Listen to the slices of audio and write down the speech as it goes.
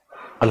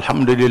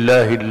الحمد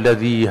لله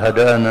الذي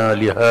هدانا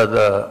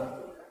لهذا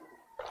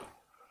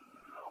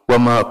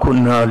وما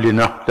كنا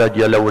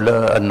لنهتدي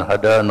لولا أن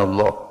هدانا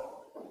الله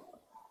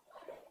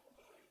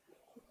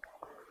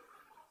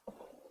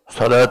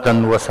صلاة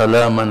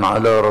وسلاما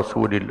على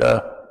رسول الله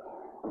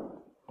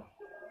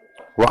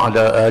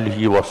وعلى آله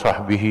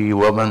وصحبه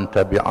ومن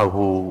تبعه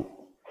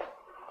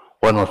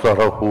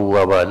ونصره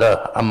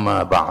ووالاه أما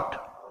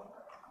بعد.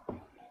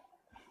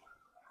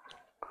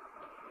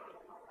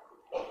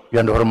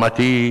 Yang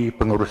dihormati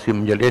pengurusi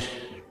majelis,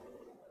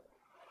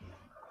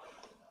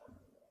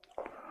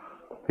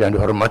 yang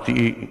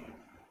dihormati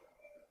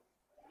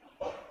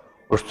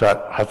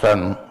Ustaz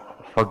Hasan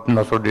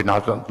Nasruddin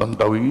Hasan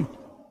Tantawi,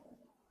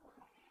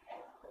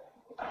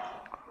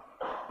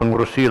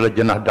 pengurusi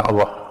Lajnah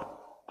Dakwah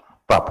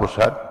Pak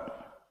Pusat,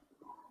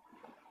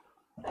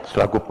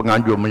 selaku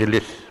penganjur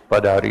majelis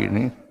pada hari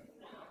ini,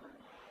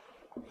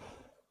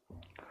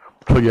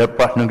 Pejabat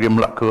PAS Negeri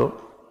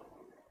Melaka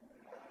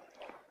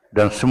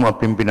dan semua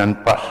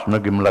pimpinan PAS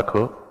Negeri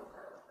Melaka,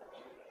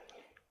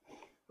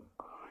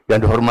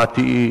 yang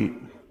dihormati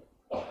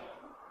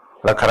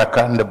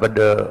rakan-rakan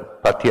daripada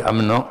Parti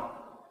UMNO,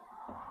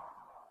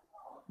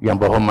 yang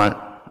berhormat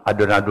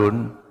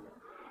adun-adun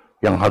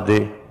yang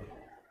hadir,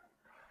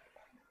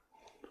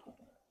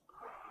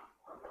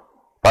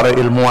 para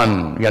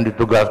ilmuwan yang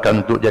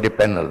ditugaskan untuk jadi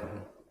panel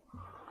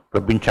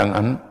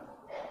perbincangan,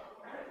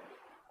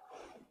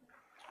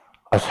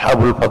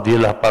 ashabul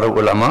fadilah, para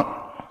ulama,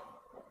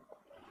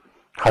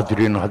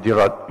 hadirin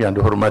hadirat yang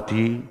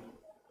dihormati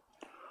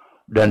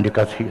dan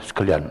dikasihi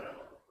sekalian.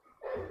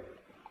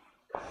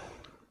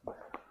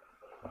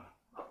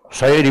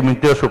 Saya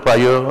diminta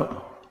supaya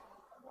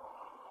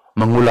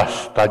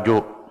mengulas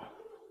tajuk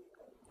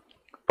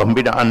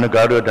pembinaan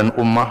negara dan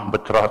ummah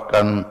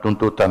berteraskan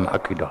tuntutan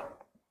akidah,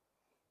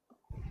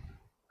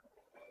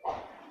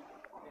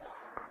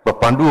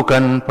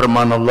 berpandukan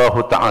firman Allah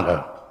Ta'ala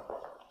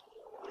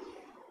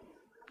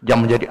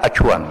yang menjadi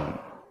acuan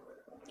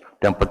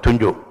dan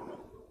petunjuk.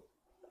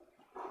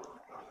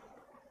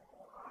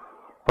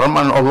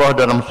 Firman Allah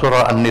dalam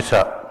surah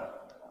An-Nisa,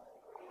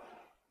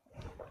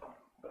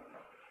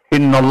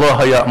 Inna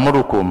Allah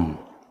ya'murukum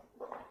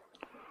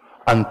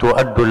an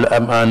tu'addul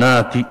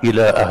amanati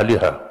ila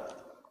ahliha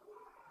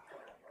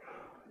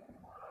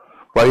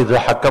wa idha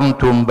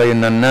hakamtum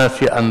bainan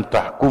nasi an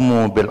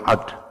tahkumu bil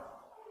adl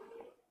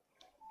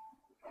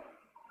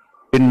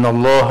Inna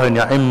Allah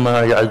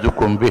ni'ma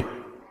ya'zukum bih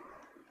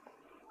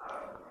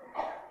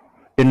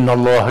Inna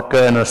Allah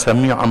kana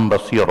sami'an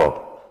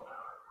basira.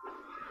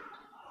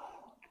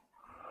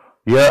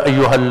 Ya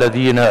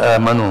ayyuhalladzina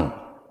amanu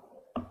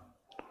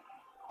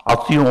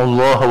ati'u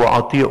Allah wa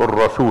ati'u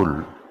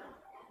ar-rasul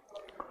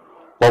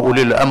wa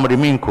ulil amri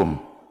minkum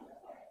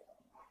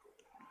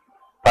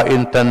fa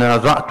in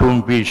tanaza'tum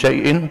fi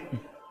syai'in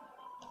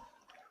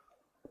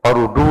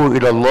farudduhu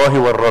ila Allah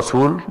war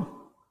rasul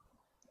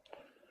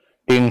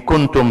in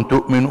kuntum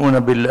tu'minuna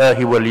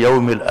billahi wal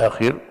yawmil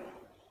akhir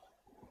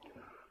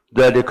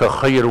dzalika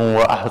khairun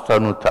wa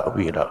ahsanu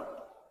ta'wila.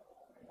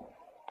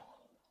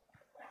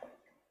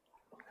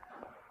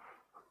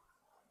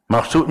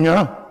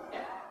 Maksudnya,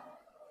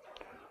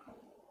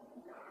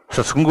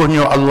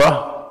 sesungguhnya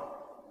Allah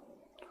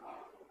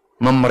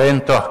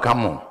memerintah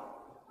kamu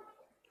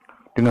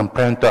dengan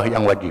perintah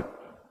yang wajib,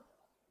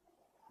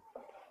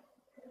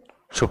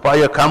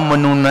 supaya kamu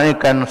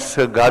menunaikan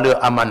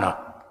segala amanah,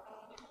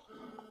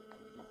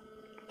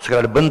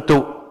 segala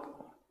bentuk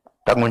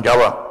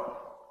tanggungjawab,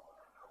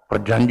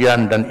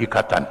 perjanjian dan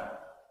ikatan.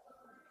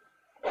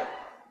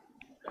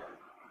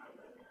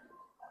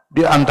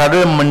 Di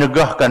antara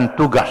menyegahkan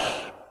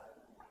tugas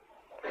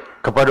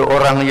kepada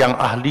orang yang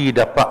ahli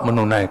dapat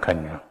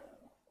menunaikannya.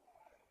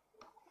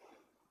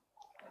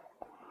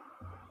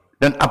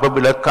 Dan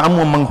apabila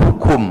kamu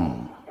menghukum,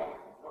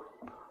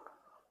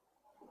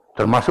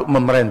 termasuk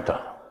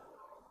memerintah,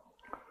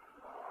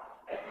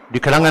 di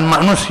kalangan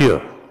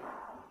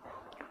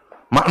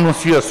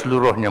manusia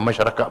seluruhnya,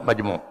 masyarakat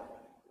majmuk,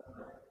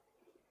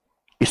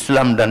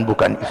 Islam dan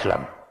bukan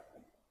Islam,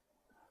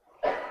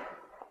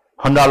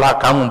 hendaklah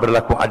kamu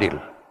berlaku adil.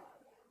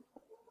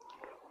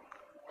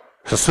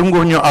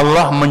 Sesungguhnya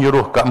Allah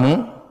menyuruh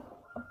kamu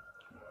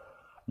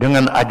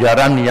dengan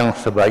ajaran yang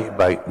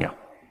sebaik-baiknya.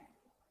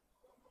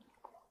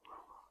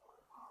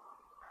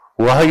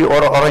 Wahai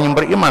orang-orang yang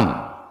beriman,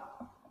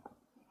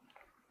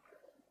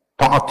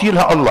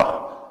 taatilah Allah,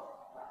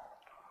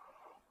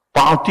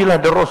 taatilah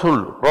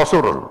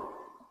Rasul,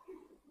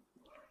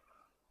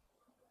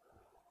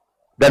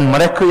 dan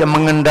mereka yang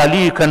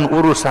mengendalikan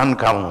urusan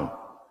kamu,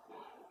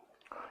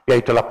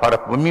 yaitulah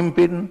para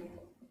pemimpin,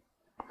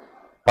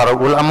 para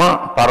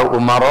ulama, para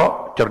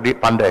umara,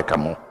 cerdik pandai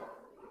kamu.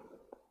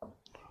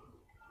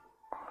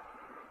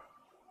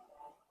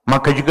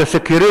 Maka jika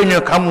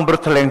sekiranya kamu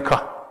bertelengkah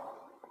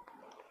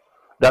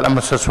dalam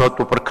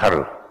sesuatu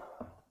perkara,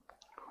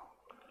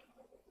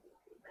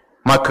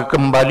 maka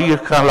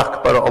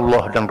kembalikanlah kepada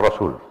Allah dan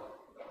Rasul.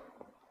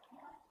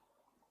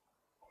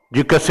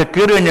 Jika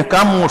sekiranya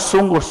kamu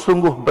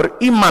sungguh-sungguh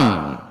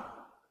beriman,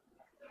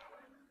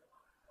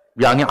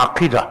 yakni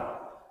akidah,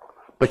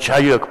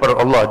 percaya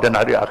kepada Allah dan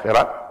hari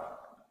akhirat,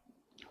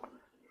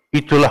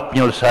 itulah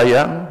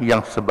penyelesaian yang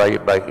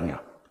sebaik-baiknya.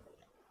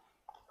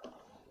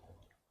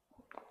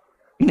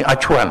 Ini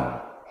acuan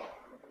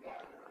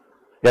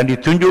yang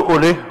ditunjuk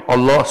oleh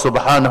Allah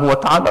Subhanahu wa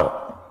taala.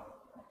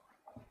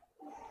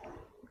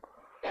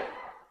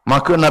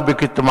 Maka Nabi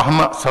kita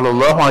Muhammad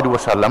sallallahu alaihi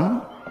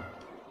wasallam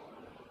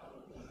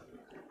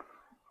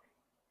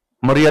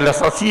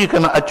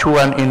merealisasikan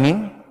acuan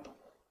ini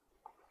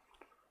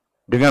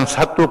dengan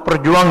satu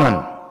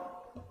perjuangan,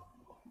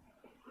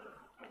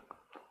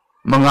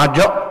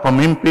 mengajak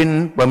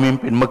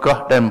pemimpin-pemimpin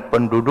Mekah dan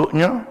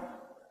penduduknya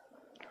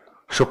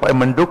supaya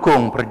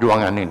mendukung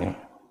perjuangan ini.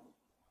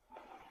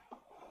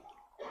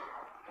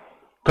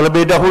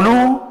 Terlebih dahulu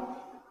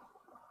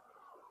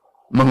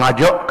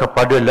mengajak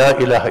kepada la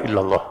ilaha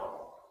illallah,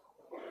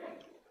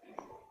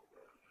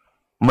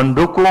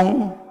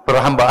 mendukung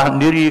perhambaan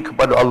diri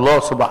kepada Allah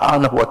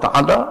Subhanahu wa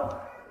taala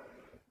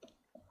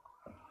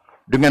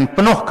dengan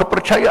penuh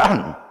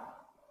kepercayaan.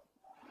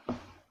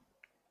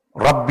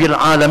 Rabbil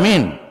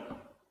alamin,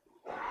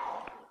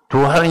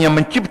 Tuhan yang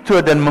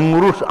mencipta dan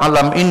mengurus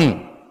alam ini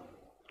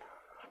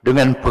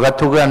dengan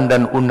peraturan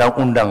dan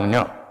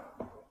undang-undangnya,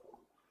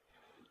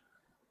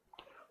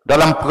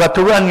 dalam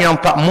peraturan yang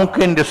tak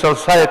mungkin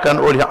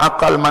diselesaikan oleh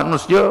akal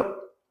manusia.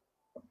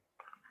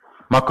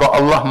 Maka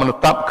Allah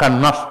menetapkan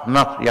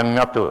nas-nas yang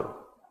nyata,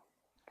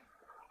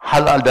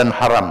 halal dan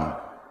haram,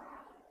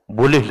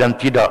 boleh dan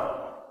tidak,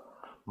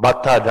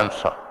 batal dan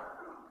sah.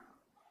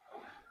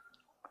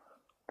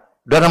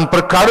 Dalam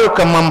perkara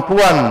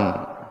kemampuan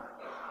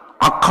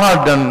akal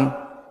dan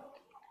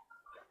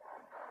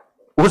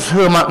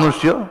usaha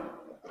manusia,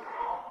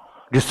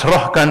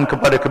 diserahkan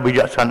kepada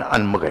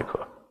kebijaksanaan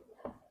mereka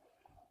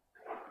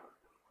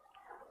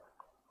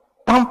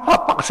tanpa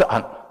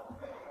paksaan.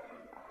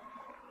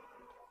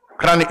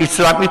 Kerana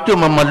Islam itu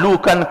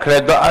memerlukan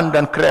keredaan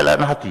dan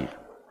kerelaan hati.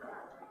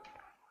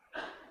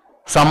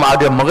 Sama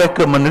ada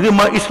mereka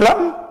menerima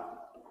Islam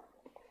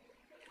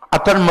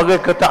atau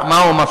mereka tak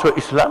mahu masuk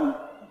Islam,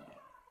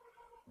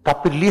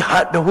 tapi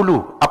lihat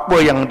dahulu apa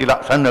yang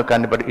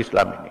dilaksanakan daripada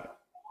Islam ini.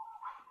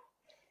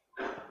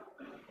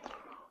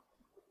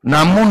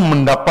 Namun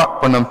mendapat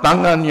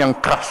penentangan yang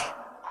keras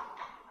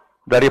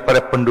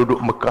daripada penduduk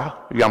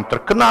Mekah yang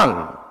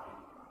terkenal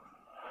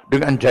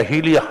dengan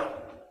jahiliyah,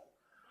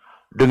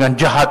 dengan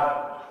jahat.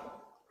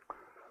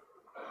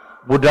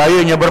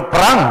 Budayanya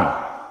berperang,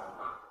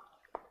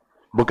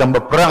 bukan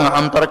berperang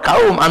antara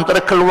kaum, antara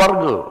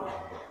keluarga,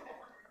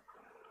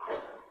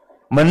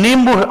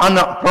 menimbul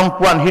anak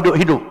perempuan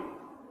hidup-hidup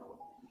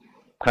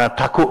kerana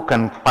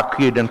takutkan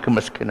fakir dan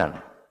kemiskinan.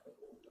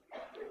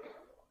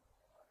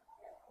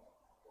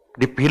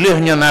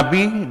 Dipilihnya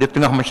Nabi di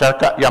tengah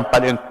masyarakat yang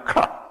paling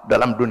keras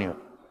dalam dunia.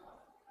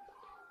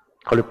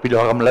 Kalau pilih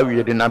orang Melayu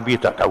jadi Nabi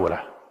tak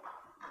tahulah.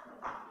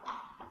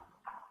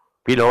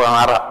 Pilih orang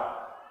Arab,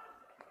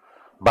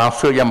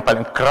 bangsa yang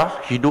paling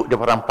keras, hidup di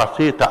padang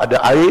pasir, tak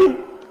ada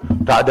air,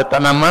 tak ada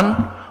tanaman,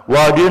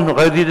 wadin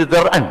ghadid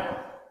zar'an.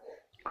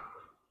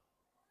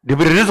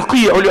 Diberi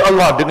rezeki oleh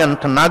Allah dengan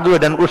tenaga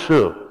dan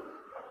usaha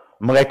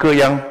mereka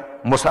yang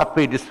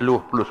musafir di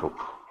seluruh pelosok.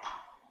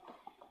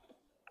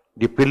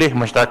 Dipilih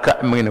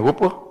masyarakat yang begini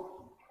rupa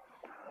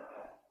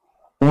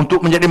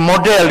untuk menjadi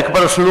model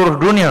kepada seluruh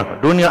dunia,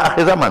 dunia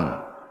akhir zaman.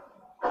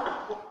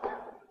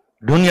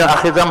 Dunia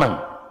akhir zaman.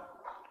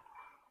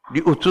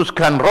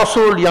 Diutuskan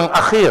Rasul yang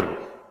akhir,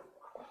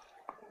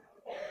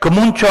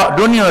 kemuncak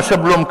dunia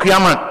sebelum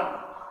kiamat.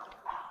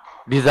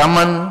 Di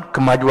zaman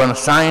kemajuan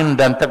sains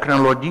dan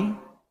teknologi,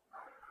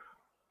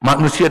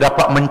 manusia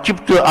dapat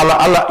mencipta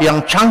alat-alat yang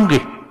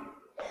canggih,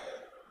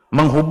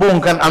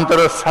 menghubungkan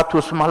antara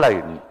satu sama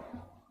lain,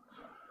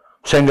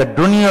 sehingga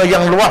dunia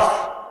yang luas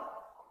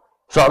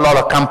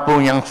seolah-olah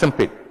kampung yang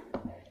sempit.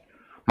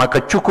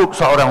 Maka cukup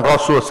seorang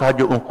Rasul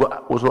sahaja untuk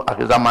usul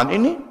akhir zaman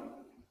ini.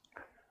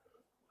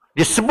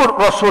 Disebut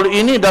Rasul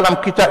ini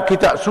dalam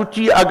kitab-kitab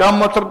suci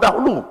agama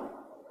terdahulu,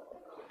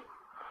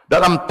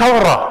 dalam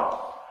Taurat,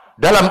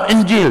 dalam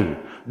Injil,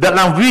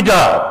 dalam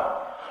Veda,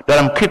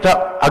 dalam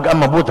kitab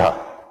agama Buddha.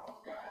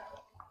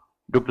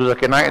 Dr.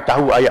 Zakir Naik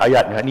tahu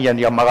ayat-ayatnya. Ini yang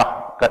dia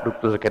marah kat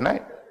Dr. Zakir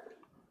Naik.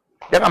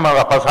 Jangan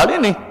marah pasal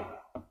ini.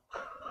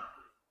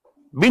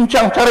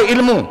 Bincang cara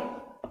ilmu,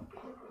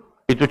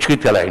 itu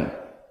cerita lain,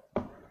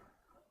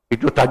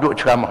 itu tajuk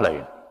ceramah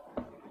lain.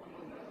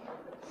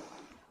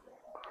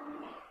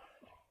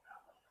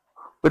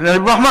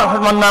 Nabi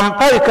Muhammad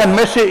menampaikan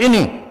mesej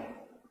ini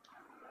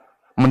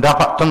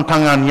mendapat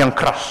tentangan yang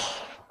keras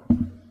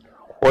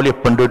oleh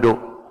penduduk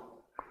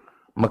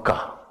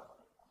Mekah.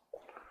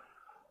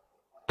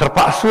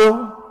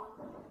 Terpaksa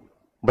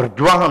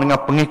berjuang dengan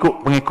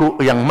pengikut-pengikut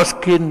yang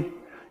miskin,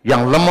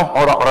 yang lemah,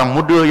 orang-orang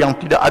muda yang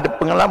tidak ada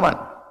pengalaman,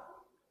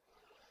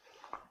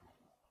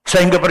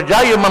 sehingga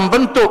berjaya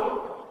membentuk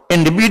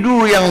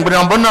individu yang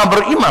benar-benar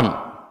beriman,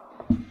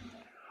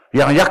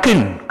 yang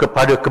yakin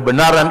kepada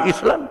kebenaran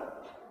Islam,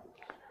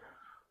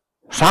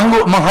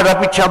 sanggup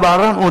menghadapi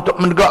cabaran untuk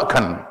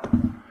menegakkan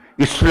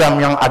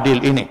Islam yang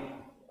adil ini.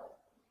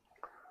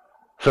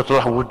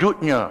 Setelah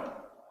wujudnya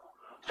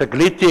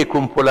Segelintir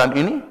kumpulan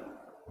ini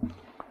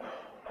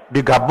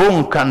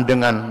digabungkan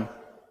dengan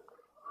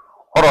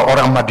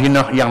orang-orang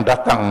Madinah yang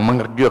datang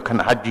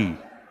mengerjakan haji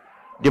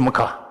di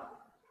Mekah.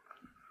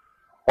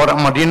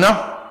 Orang Madinah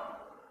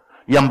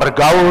yang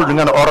bergaul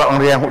dengan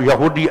orang-orang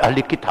Yahudi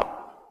ahli kitab,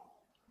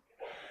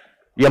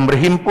 yang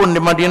berhimpun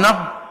di Madinah,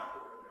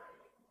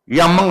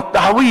 yang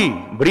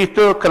mengetahui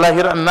berita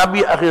kelahiran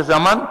Nabi akhir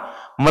zaman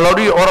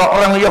melalui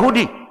orang-orang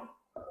Yahudi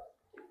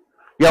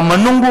yang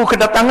menunggu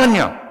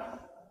kedatangannya.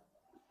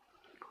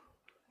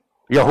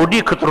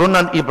 Yahudi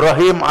keturunan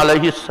Ibrahim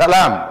alaihi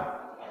salam,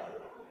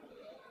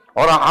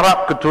 orang Arab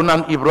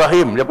keturunan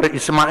Ibrahim daripada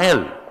Ismail.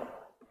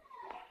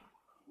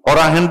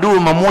 Orang Hindu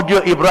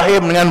memuja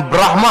Ibrahim dengan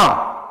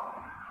Brahma.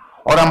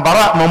 Orang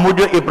Barat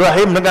memuja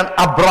Ibrahim dengan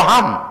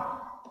Abraham.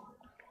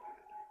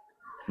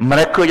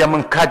 Mereka yang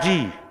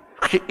mengkaji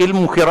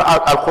ilmu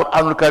qiraat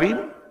Al-Quranul Karim,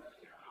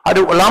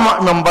 ada ulama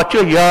membaca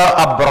Ya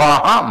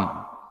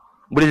Abraham.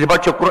 Boleh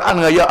dibaca Quran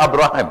dengan Ya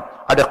Abraham.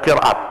 Ada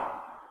qiraat.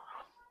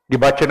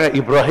 Dibaca dengan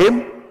Ibrahim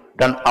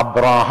dan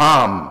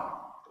Abraham.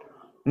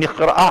 Ini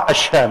qiraat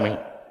Asyami.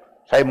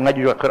 Saya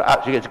mengaji juga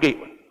qiraat sikit-sikit.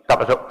 Tak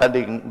pasal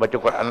tanding baca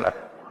Quran lah.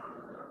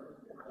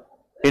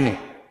 Ini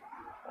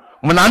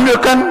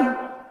menandakan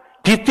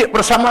titik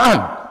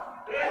persamaan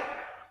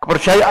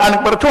kepercayaan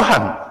kepada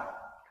Tuhan.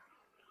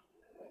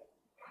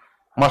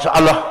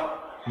 Masalah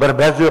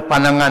berbeza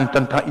pandangan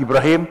tentang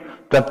Ibrahim,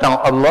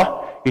 tentang Allah,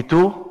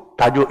 itu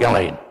tajuk yang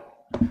lain.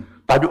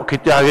 Tajuk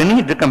kita hari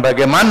ini dengan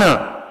bagaimana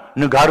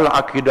negara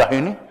akidah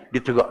ini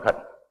ditegakkan.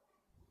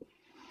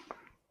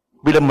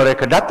 Bila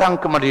mereka datang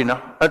ke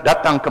Madinah,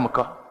 datang ke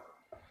Mekah,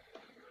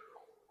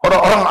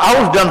 orang-orang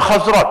Aus dan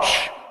Khazraj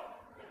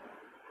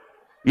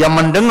yang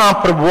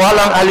mendengar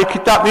perbualan ahli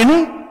kitab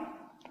ini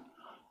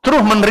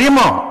terus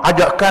menerima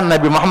ajakan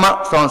Nabi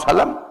Muhammad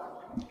SAW.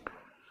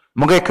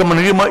 Mereka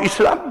menerima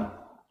Islam.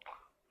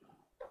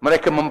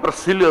 Mereka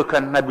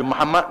mempersilakan Nabi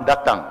Muhammad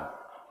datang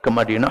ke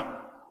Madinah,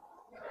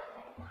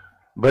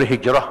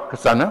 berhijrah ke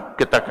sana.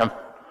 Kita akan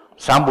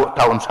sambut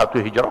tahun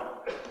 1 Hijrah.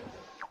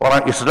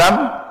 Orang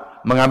Islam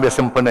mengambil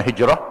sempena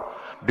hijrah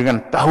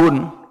dengan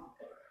tahun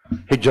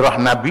hijrah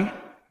Nabi,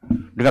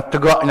 dengan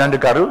tegaknya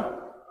negara.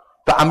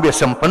 Tak ambil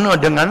sempena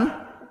dengan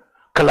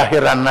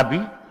kelahiran Nabi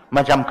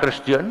macam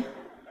Kristian,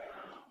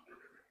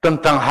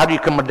 tentang hari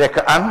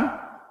kemerdekaan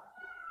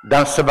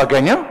dan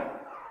sebagainya,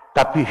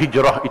 tapi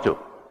hijrah itu.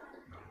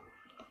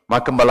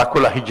 Maka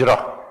berlakulah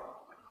hijrah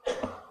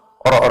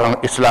orang-orang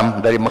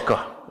Islam dari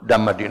Mekah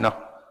dan Madinah.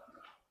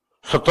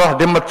 Setelah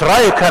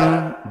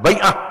dimeteraikan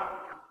bai'ah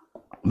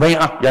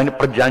yang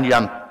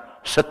perjanjian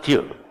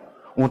setia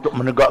untuk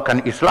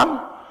menegakkan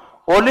Islam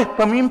oleh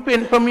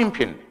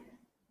pemimpin-pemimpin.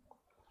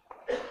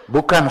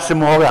 Bukan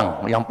semua orang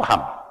yang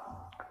faham.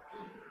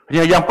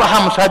 Hanya yang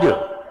faham saja.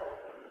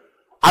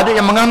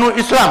 Ada yang menganut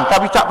Islam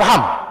tapi tak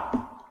faham.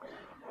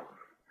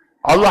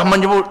 Allah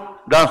menyebut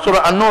dalam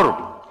surah An-Nur,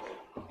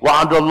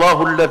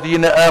 wa'adallahu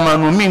alladhina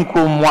amanu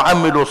minkum wa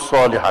 'amilus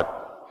shalihat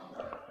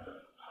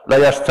la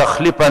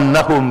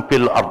yastakhlifannahum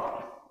fil ard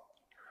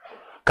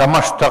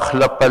kama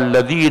istakhlafal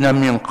ladzina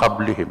min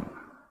qablihim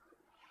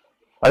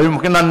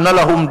ayumkinanna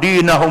lahum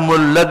dinahum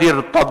alladhi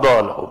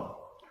irtada lahum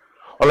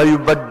wa la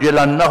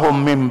yubaddilannahum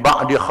min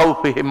ba'di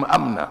khawfihim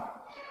amna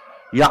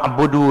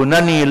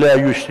ya'budunani la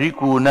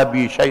yushrikuna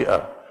bi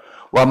syai'a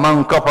wa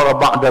man kafara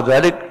ba'da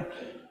dhalik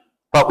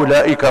fa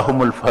ulaika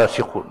humul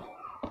fasiqun.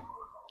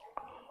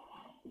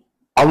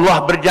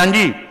 Allah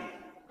berjanji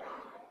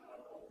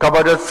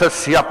kepada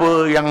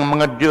sesiapa yang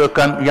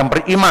mengerjakan, yang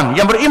beriman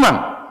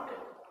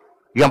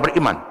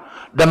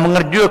dan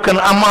mengerjakan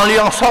amal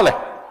yang soleh,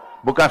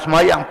 bukan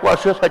sembahyang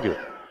puasa saja,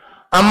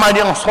 amal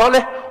yang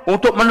soleh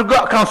untuk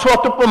menegakkan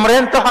suatu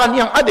pemerintahan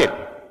yang adil.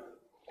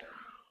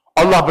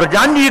 Allah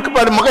berjanji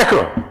kepada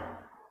mereka,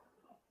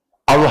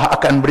 Allah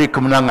akan beri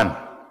kemenangan,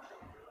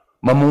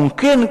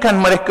 memungkinkan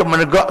mereka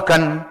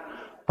menegakkan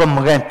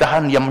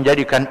pemerintahan yang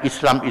menjadikan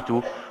Islam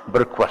itu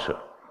berkuasa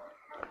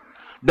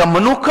dan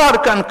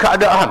menukarkan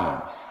keadaan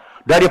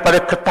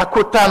daripada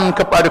ketakutan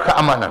kepada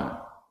keamanan,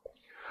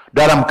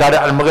 dalam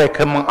keadaan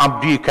mereka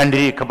mengabdikan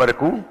diri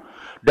kepadaku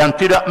dan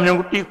tidak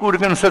menyekutiku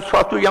dengan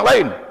sesuatu yang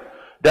lain,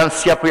 dan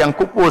siapa yang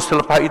kufur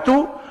selepas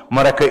itu,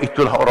 mereka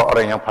itulah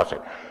orang-orang yang fasik.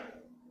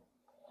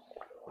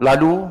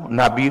 Lalu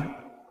Nabi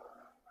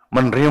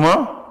menerima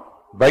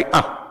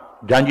bai'ah,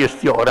 janji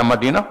setia orang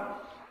Madinah,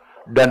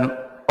 dan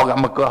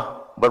orang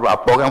Mekah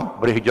beberapa orang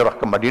berhijrah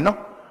ke Madinah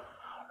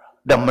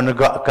dan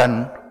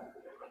menegakkan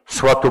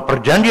suatu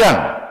perjanjian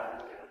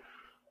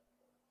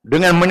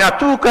dengan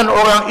menyatukan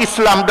orang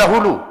Islam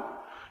dahulu,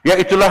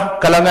 iaitulah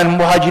kalangan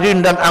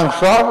Muhajirin dan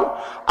Ansar,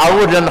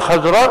 Aus dan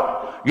Khazraj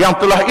yang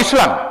telah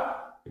Islam,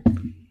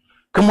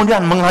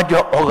 kemudian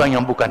mengajak orang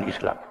yang bukan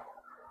Islam,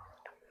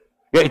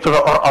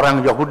 iaitulah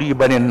orang-orang Yahudi,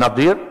 Bani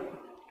Nadir,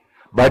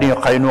 Bani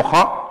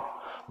Qainuqa,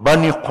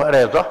 Bani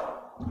Quraidah,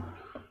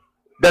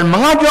 dan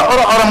mengajak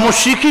orang-orang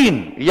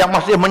musyrikin yang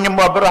masih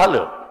menyembah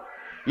berhala,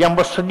 yang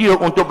bersedia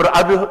untuk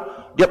berada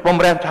di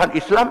pemerintahan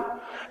Islam,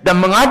 dan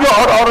mengajak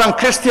orang-orang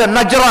Kristian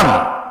Najran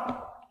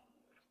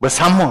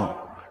bersama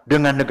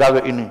dengan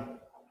negara ini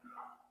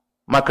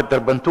maka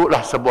terbentuklah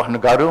sebuah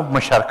negara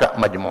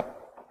masyarakat majmuk.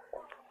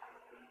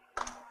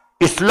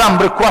 Islam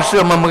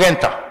berkuasa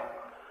memerintah.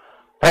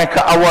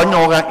 Mereka awalnya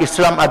orang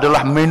Islam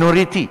adalah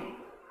minoriti.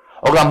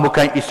 Orang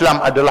bukan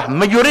Islam adalah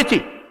majoriti.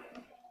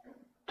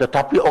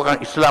 Tetapi orang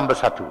Islam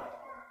bersatu.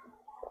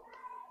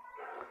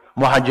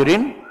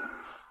 Muhajirin,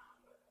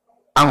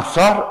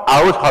 Ansar,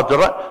 Aus,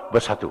 Hadrat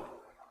bersatu.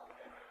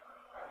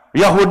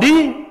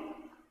 Yahudi,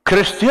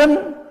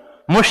 Kristian,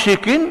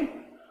 musyrikin,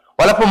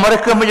 walaupun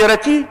mereka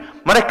majoriti,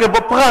 mereka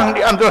berperang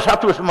di antara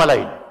satu sama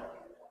lain.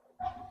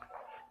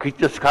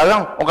 Kita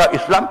sekarang orang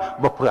Islam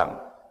berperang.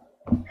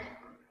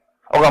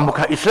 Orang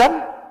bukan Islam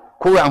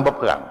kurang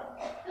berperang.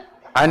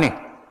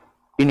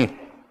 Ini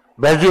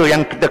beza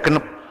yang kita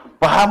kena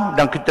faham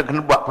dan kita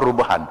kena buat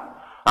perubahan.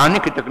 Ini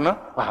kita kena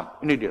faham.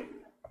 Ini dia.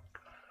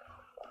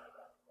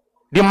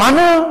 Di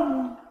mana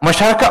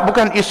masyarakat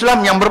bukan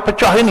Islam yang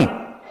berpecah ini,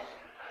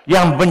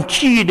 yang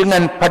benci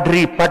dengan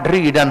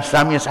padri-padri dan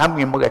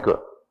sami-sami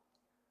mereka.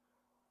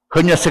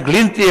 Hanya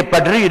segelintir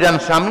padri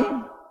dan sami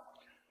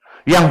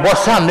yang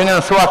bosan dengan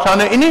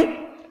suasana ini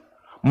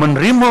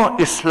menerima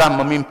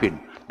Islam memimpin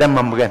dan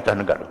memerintah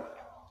negara.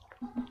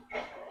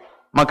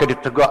 Maka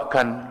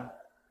ditegakkan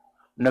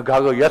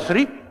negara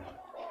Yasrib,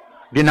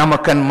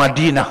 dinamakan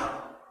Madinah.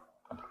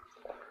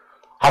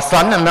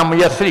 Asalnya nama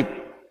Yasrib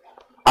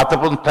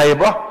ataupun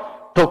Taibah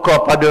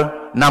tukar pada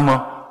nama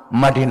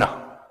Madinah.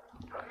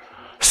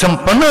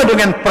 Sempena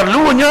dengan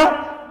perlunya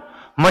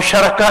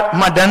masyarakat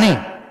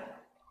madani.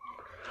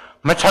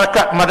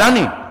 Masyarakat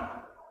madani,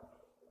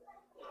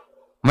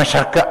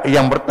 masyarakat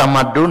yang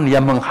bertamadun,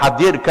 yang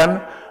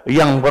menghadirkan,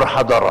 yang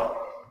berhadarah.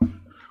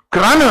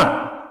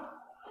 Kerana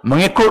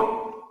mengikut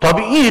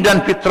tabi'i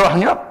dan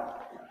fitrahnya,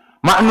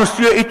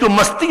 manusia itu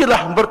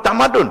mestilah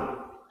bertamadun.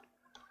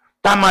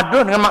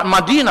 Tamadun dengan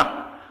Madinah,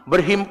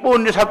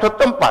 berhimpun di satu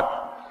tempat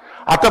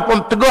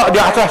ataupun tegak di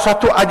atas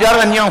satu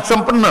ajaran yang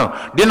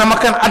sempurna,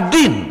 dinamakan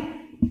ad-din,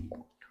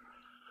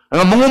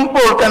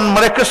 mengumpulkan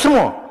mereka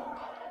semua.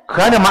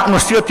 Kerana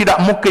manusia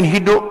tidak mungkin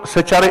hidup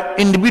secara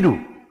individu,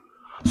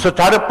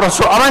 secara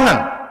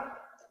perseorangan.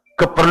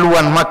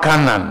 Keperluan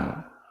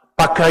makanan,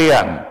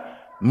 pakaian,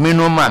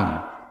 minuman,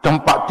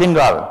 tempat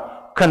tinggal,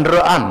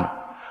 kenderaan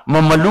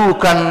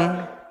memerlukan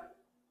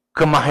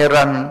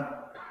kemahiran,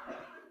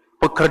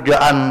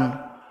 pekerjaan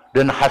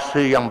dan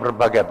hasil yang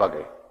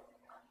berbagai-bagai.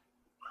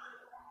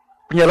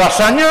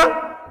 Penjelasannya,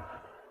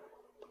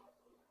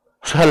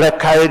 sehelai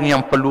kain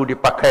yang perlu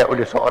dipakai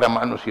oleh seorang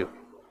manusia.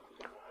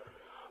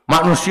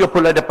 Manusia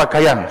pula ada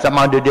pakaian,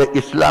 sama ada dia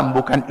Islam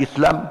bukan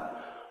Islam,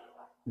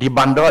 di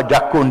bandar,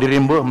 jakun, di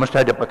rimba, mesti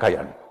ada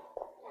pakaian.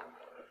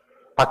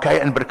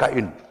 Pakaian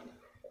berkain.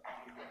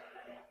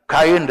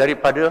 Kain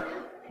daripada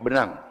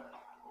benang.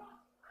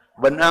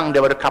 Benang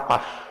daripada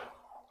kapas.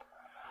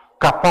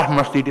 Kapas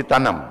mesti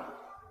ditanam.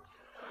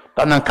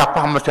 Tanam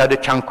kapas mesti ada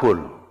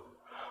cangkul.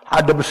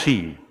 Ada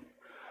besi.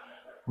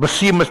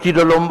 Besi mesti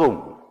ada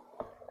lombong.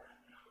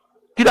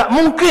 Tidak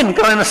mungkin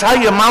kerana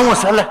saya mahu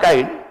salah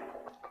kain,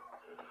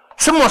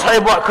 semua saya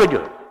buat kerja.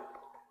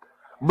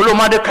 Belum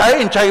ada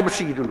kain, cari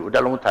besi dulu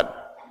dalam hutan.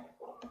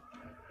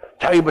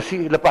 Cari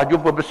besi, lepas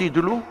jumpa besi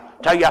dulu,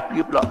 cari api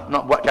pula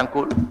nak buat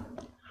cangkul.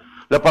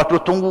 Lepas tu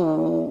tunggu,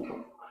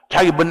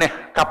 cari benih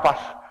kapas,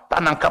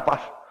 tanam kapas.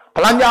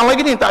 Telanjang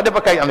lagi ni, tak ada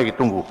pakaian lagi,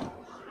 tunggu.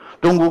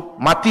 Tunggu,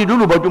 mati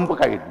dulu baru jumpa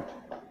kain.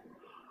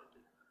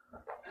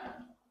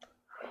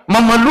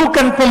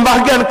 Memerlukan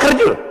pembahagian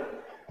kerja.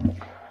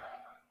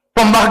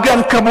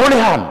 Pembahagian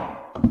kebolehan.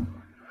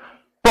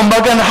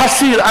 Pembagian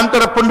hasil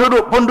antara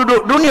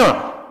penduduk-penduduk dunia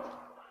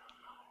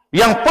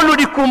yang perlu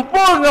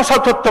dikumpul dengan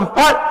satu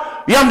tempat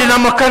yang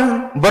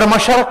dinamakan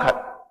bermasyarakat,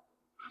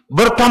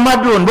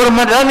 bertamadun,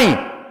 bermadani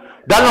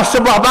dalam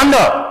sebuah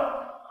bandar.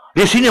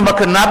 Di sini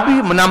maka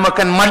Nabi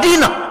menamakan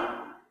Madinah,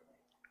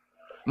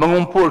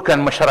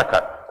 mengumpulkan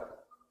masyarakat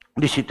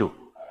di situ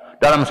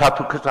dalam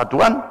satu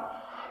kesatuan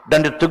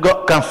dan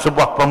ditegakkan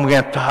sebuah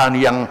pemerintahan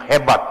yang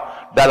hebat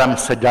dalam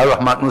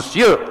sejarah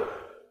manusia.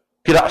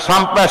 Tidak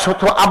sampai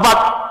satu abad,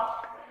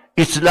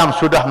 Islam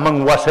sudah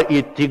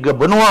menguasai 3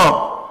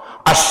 benua,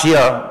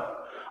 Asia,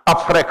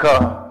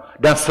 Afrika,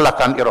 dan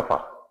selatan Eropah.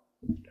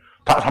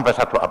 Tak sampai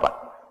satu abad.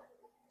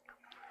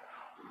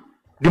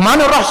 Di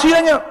mana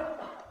rahsianya?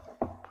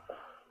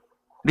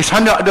 Di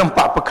sana ada 4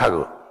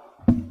 perkara.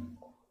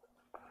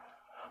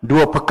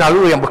 2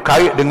 perkara yang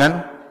berkait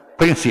dengan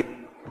prinsip.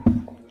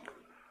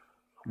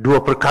 2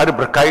 perkara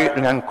berkait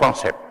dengan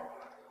konsep.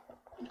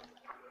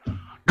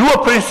 2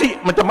 prinsip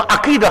macam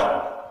akidah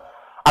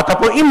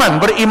ataupun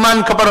iman, beriman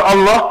kepada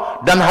Allah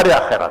dan hari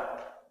akhirat.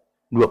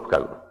 2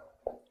 perkara.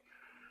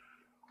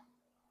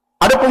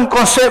 Adapun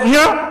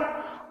konsepnya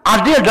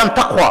adil dan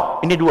takwa.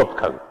 Ini 2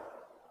 perkara.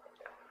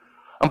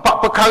 4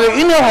 perkara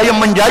inilah yang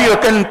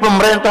menjayakan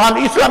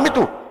pemerintahan Islam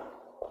itu.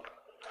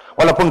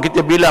 Walaupun kita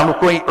bilang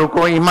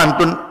rukun iman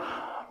tu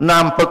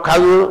 6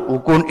 perkara,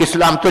 rukun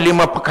Islam tu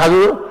 5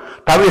 perkara,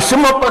 tapi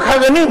semua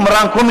perkara ni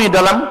merangkumi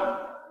dalam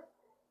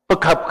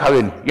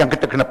perkara ini yang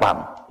kita kena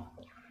faham.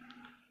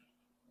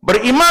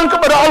 Beriman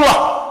kepada Allah,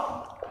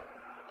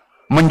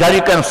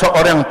 menjadikan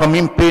seorang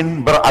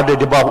pemimpin berada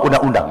di bawah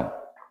undang-undang.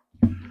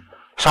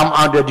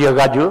 Sama ada dia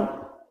raja,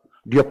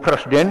 dia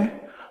presiden,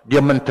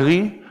 dia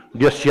menteri,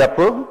 dia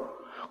siapa,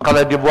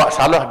 kalau dia buat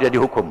salah dia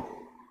dihukum.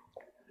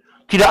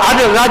 Tidak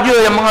ada raja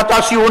yang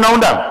mengatasi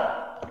undang-undang.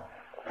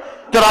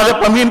 Tidak ada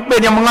pemimpin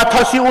yang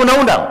mengatasi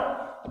undang-undang.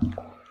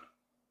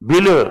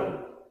 Bila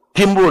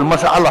timbul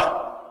masalah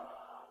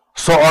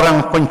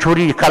seorang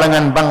pencuri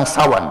kalangan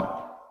bangsawan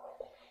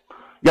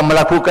yang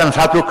melakukan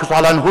satu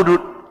kesalahan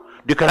hudud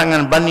di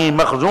kalangan Bani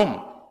Makhzum,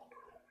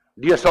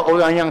 dia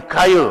seorang yang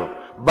kaya,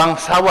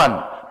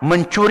 bangsawan,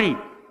 mencuri,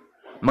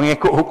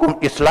 mengikut hukum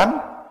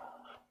Islam,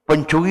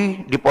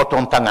 pencuri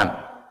dipotong tangan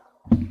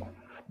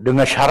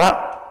dengan syarat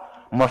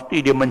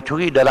mesti dia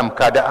mencuri dalam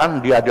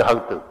keadaan dia ada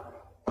harta,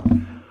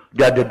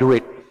 dia ada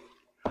duit,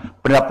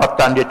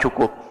 pendapatan dia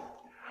cukup,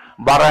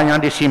 barang yang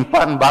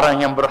disimpan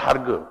barang yang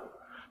berharga,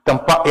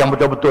 tempat yang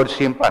betul-betul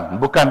disimpan,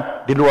 bukan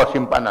di luar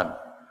simpanan,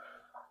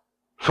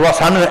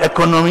 suasana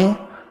ekonomi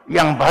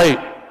yang baik,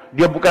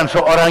 dia bukan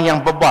seorang yang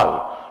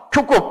bebal,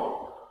 cukup.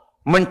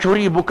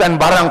 Mencuri bukan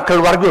barang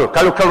keluarga.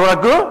 Kalau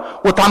keluarga,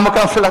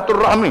 utamakan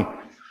silaturahmi,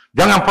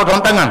 jangan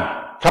potong tangan.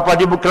 Siapa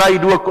dia berkelahi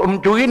dua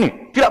mencuri ini,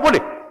 tidak boleh.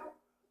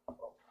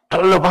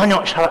 Terlalu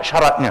banyak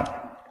syarat-syaratnya.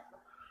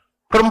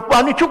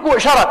 Perempuan ini cukup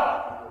syarat,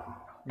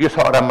 dia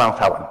seorang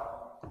bangsawan.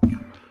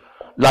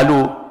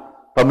 Lalu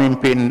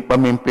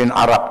pemimpin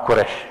Arab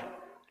Quraisy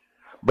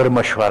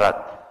bermesyuarat,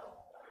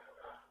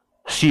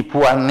 si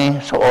puan ni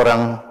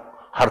seorang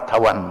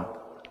hartawan,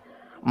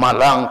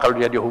 malang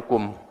kalau dia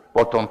dihukum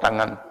potong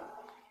tangan.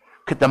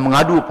 Kita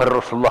mengadu pada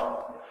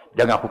Rasulullah,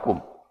 jangan hukum.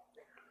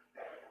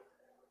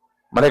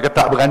 Mereka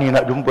tak berani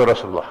nak jumpa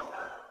Rasulullah.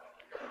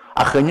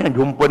 Akhirnya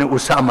jumpa ni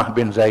Usamah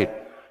bin Zaid,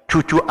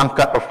 cucu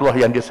angkat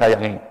Rasulullah yang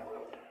disayangi.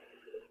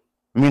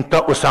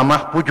 Minta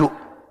Usamah pujuk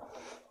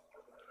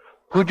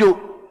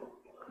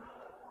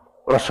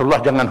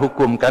Rasulullah jangan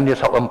hukumkan dia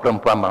seorang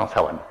perempuan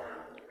bangsawan.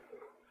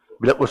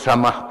 Bila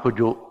Usamah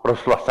pujuk,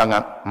 Rasulullah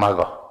sangat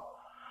marah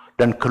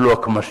dan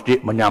keluar ke masjid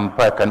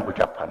menyampaikan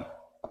ucapan.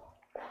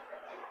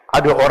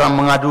 Ada orang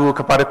mengadu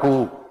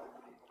kepadaku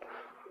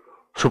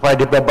supaya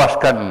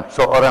dibebaskan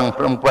seorang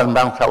perempuan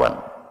bangsawan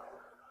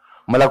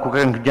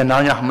melakukan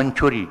jenayah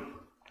mencuri.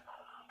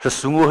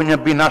 Sesungguhnya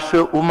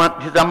binasa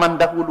umat di zaman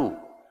dahulu.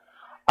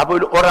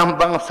 Apabila orang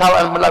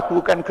bangsawan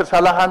melakukan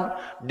kesalahan,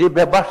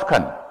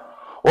 dibebaskan.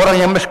 Orang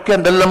yang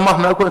miskin dan lemah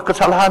melakukan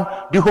kesalahan,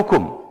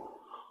 dihukum.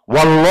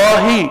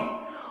 Wallahi,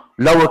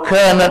 law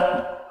kanat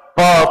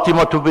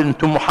Fatimah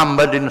bintu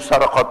Muhammadin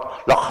saraqat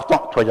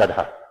laqta'tu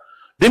wajhaha.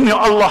 Demi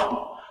Allah,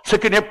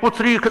 sekiranya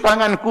putri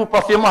ketanganku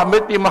Fatimah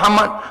binti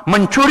Muhammad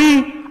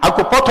mencuri,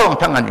 aku potong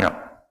tangannya.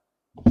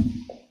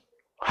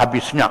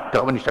 Habisnya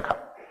tak berani cakap.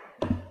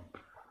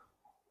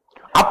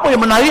 Apa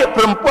yang menarik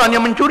perempuan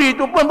yang mencuri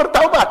itu pun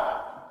bertaubat.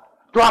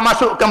 Tuhan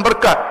masukkan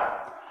berkat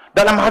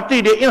dalam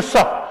hati dia,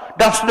 insaf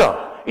dan sedar.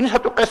 Ini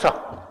satu kisah.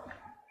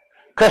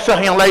 Kisah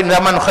yang lain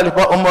zaman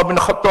Khalifah Umar bin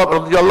Khattab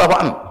radhiyallahu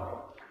anhu.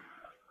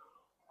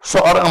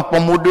 Seorang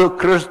pemuda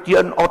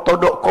Kristian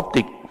Ortodok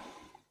Koptik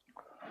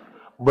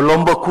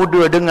berlomba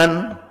kuda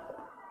dengan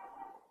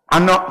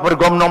anak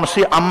bergomno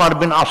Mesir Ammar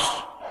bin As.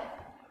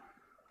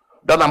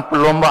 Dalam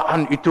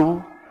perlombaan itu,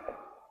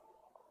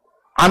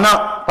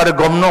 anak pada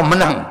gomno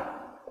menang,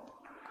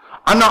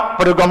 anak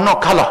pada gomno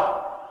kalah.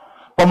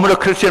 Pemuda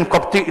Kristian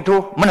Koptik itu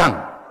menang,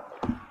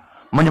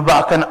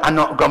 menyebabkan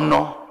anak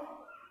gomno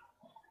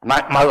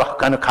naik marah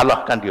kerana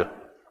kalahkan dia.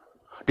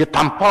 Dia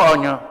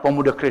tampaknya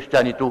pemuda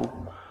Kristian itu,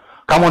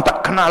 kamu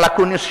tak kenal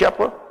aku ni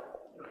siapa?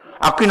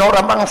 Aku ni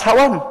orang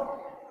bangsawan.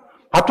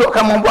 Patut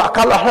kamu buat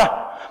kalah lah.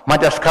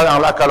 Macam sekarang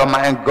lah, kalau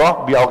main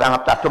golf, biar orang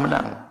atas tu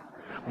menang.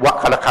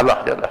 Buat kalah-kalah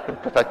je lah.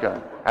 Itu saja.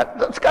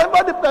 Sekarang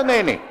ada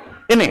perangai ini.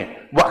 Ini,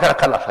 buat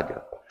kalah-kalah saja.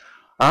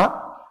 Ha?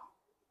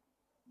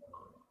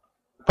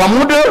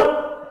 Pemuda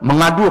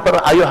mengadu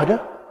pada ayah dia.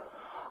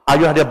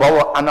 Ayah dia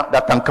bawa anak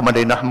datang ke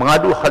Madinah,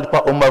 mengadu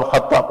Khalifah Umar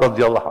Khattab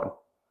radhiyallahu anhu.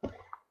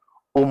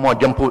 Umar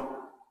jemput.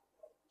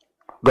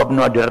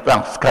 Gubernur dia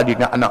datang sekali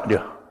dengan anak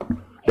dia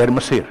dari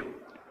Mesir.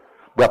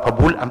 Berapa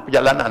bulan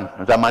perjalanan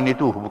zaman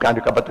itu, bukan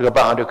ada kapal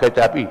terbang, ada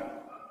kereta api.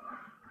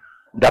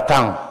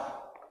 Datang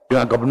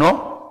dengan gubernur,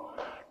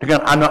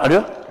 dengan anak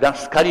dia, dan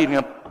sekali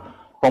dengan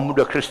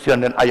pemuda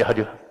Kristian dan ayah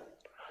dia.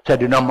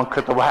 Saya dinamakan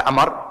kata, wahai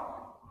Ammar,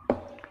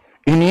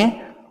 ini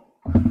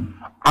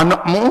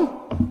anakmu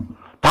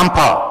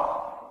tampal.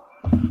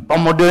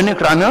 Pemuda ini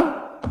kerana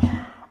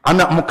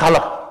anakmu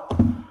kalah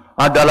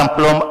dalam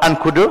perlombaan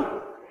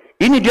kuda.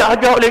 Ini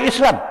diajar oleh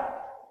Islam.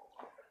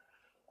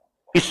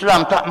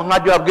 Islam tak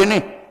mengajar begini.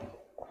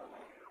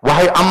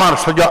 Wahai Ammar,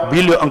 sejak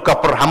bila engkau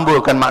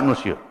perhambakan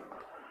manusia?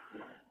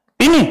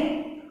 Ini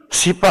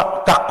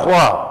sifat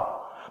takwa,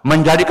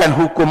 menjadikan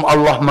hukum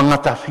Allah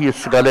mengatasi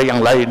segala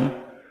yang lain,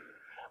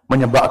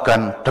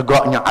 menyebabkan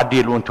tegaknya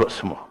adil untuk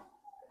semua.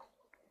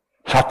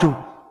 Satu.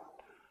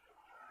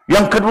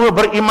 Yang kedua,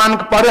 beriman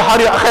kepada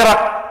hari akhirat.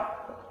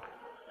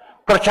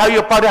 Percaya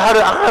pada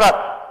hari akhirat.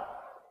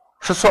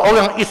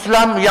 Seseorang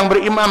Islam yang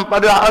beriman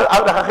pada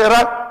hari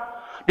akhirat,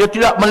 dia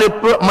tidak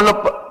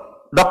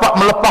dapat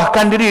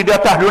melepaskan diri di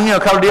atas dunia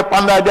kalau dia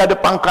pandai, dia ada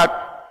pangkat.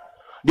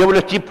 Dia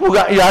boleh tipu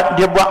rakyat,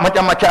 dia buat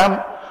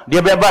macam-macam,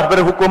 dia bebas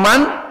dari hukuman,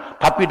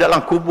 tapi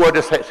dalam kubur ada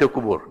seksa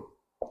kubur.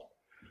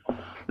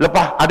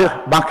 Lepas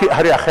ada bangkit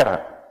hari akhirat,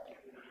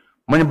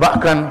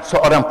 menyebabkan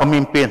seorang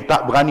pemimpin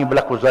tak berani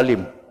berlaku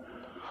zalim,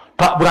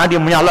 tak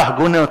berani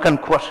menyalahgunakan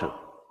kuasa.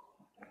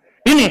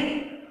 Ini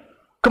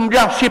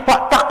kemudian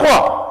sifat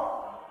takwa.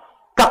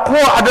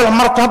 Takwa adalah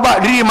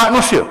martabat diri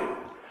manusia.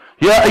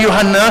 Ya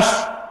ayuhan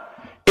nas,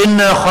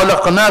 inna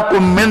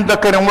khalaqnakum min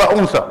dzakarin wa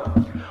unsa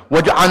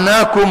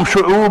waj'alnakum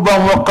syu'uban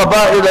wa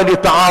qabaila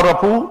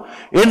lita'arafu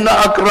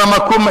inna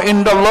akramakum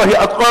indallahi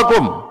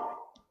atqakum.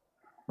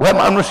 Wahai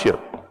manusia,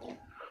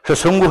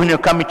 sesungguhnya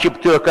kami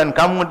ciptakan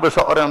kamu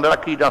seorang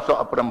lelaki dan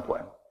seorang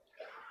perempuan,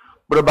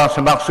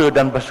 berbangsa-bangsa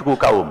dan bersuku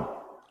kaum,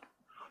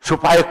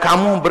 supaya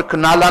kamu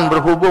berkenalan,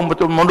 berhubung,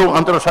 betul-betul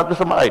antara satu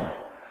sama lain.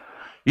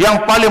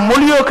 Yang paling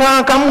mulia kerana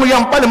kamu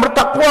yang paling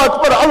bertakwa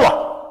kepada Allah,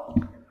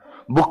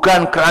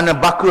 bukan kerana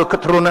baka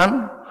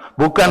keturunan,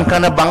 bukan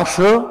kerana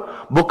bangsa,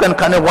 bukan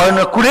kerana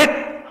warna kulit,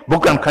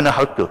 bukan kerana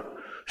harta.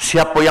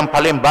 Siapa yang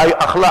paling baik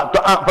akhlak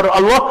taat kepada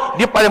Allah,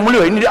 dia paling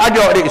mulia. Ini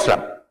diajar oleh Islam.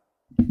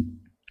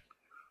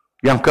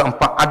 Yang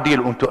keempat,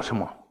 adil untuk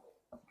semua.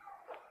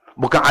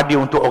 Bukan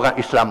adil untuk orang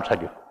Islam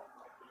saja.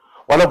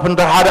 Walaupun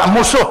terhadap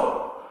musuh,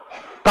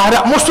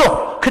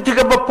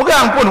 ketika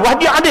berperang pun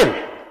dia adil.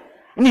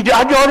 Ini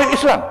diajar oleh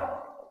Islam.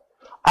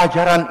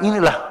 Ajaran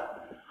inilah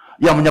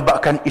yang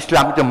menyebabkan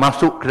Islam itu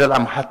masuk ke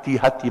dalam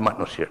hati-hati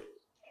manusia.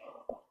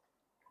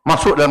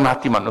 Masuk dalam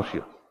hati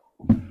manusia.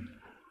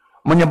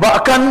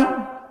 Menyebabkan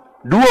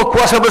dua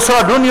kuasa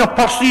besar dunia,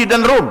 Parsi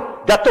dan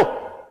Rom, jatuh.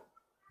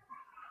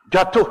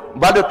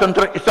 Bala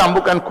tentera Islam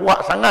bukan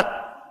kuat sangat.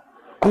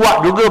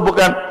 Kuat juga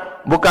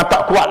bukan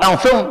tak kuat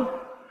langsung.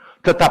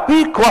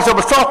 Tetapi kuasa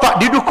besar tak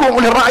didukung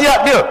oleh rakyat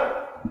dia.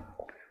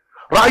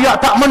 Rakyat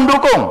tak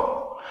mendukung.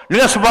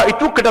 Dengan sebab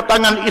itu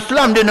kedatangan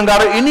Islam di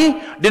negara ini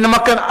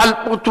dinamakan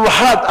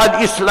Al-Futuhat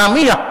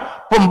Al-Islamiyah,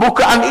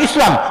 pembukaan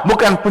Islam,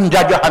 bukan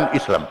penjajahan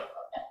Islam.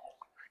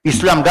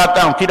 Islam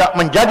datang tidak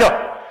menjajah.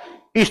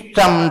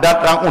 Islam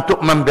datang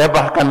untuk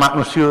membebaskan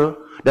manusia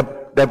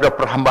daripada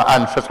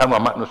perhambaan sesama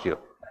manusia.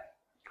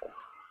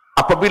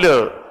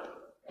 Apabila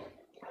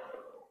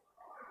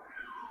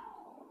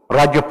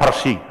Raja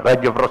Parsi,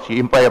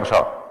 Imperium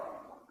besar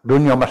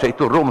dunia masa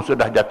itu, Rom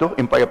sudah jatuh,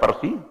 Imperium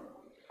Parsi,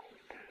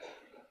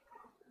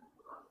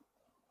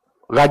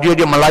 raja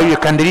dia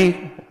melarikan diri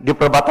di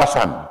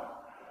perbatasan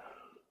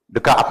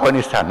dekat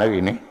Afghanistan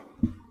hari ini.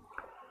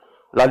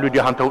 Lalu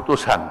dia hantar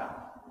utusan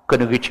ke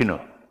negeri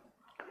China,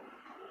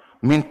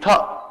 minta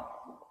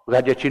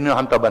Raja China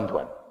hantar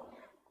bantuan.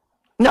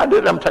 Ini ada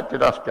dalam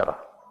sejarah.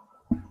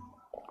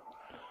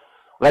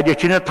 Raja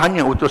China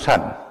tanya utusan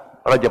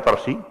Raja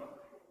Parsi,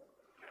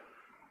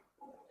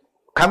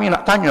 kami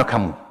nak tanya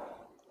kamu,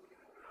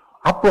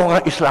 apa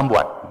orang Islam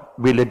buat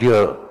bila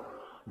dia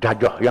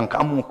jajah yang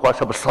kamu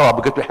kuasa besar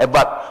begitu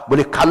hebat,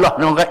 boleh kalah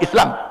dengan orang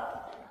Islam?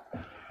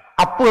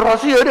 Apa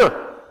rahsia dia?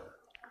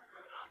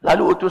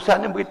 Lalu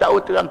utusannya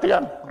beritahu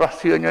terang-terang,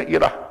 rahsianya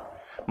ialah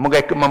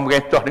mereka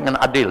memerintah dengan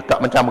adil,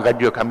 tak macam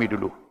raja kami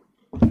dulu.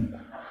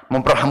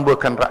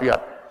 Memperhambakan rakyat.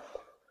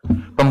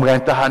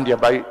 Pemerintahan dia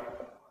baik.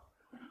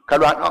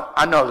 Kalau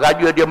anak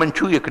raja dia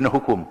mencuri, kena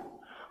hukum.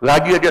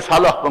 Raja dia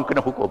salah pun kena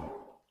hukum.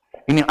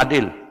 Ini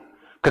adil.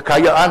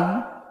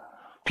 Kekayaan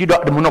tidak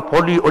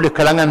dimonopoli oleh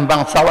kalangan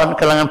bangsawan,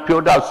 kalangan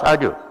feodal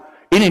sahaja.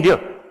 Ini dia.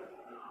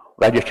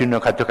 Raja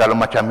Cina kata, kalau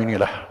macam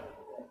inilah,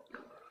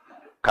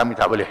 kami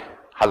tak boleh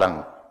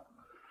halang.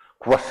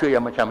 Kuasa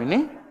yang macam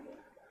ini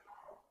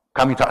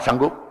kami tak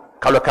sanggup.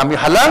 Kalau kami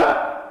halang,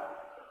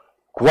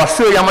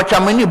 kuasa yang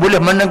macam ini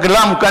boleh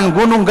menenggelamkan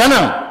gunung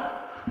ganang.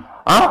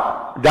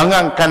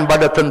 Jangankan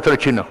pada tentera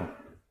Cina.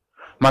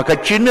 Maka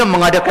Cina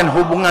mengadakan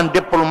hubungan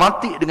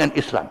diplomatik dengan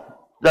Islam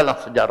dalam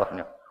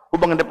sejarahnya.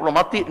 Hubungan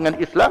diplomatik dengan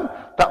Islam,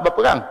 tak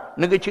berperang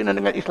negeri Cina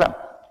dengan Islam.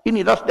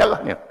 Ini dalam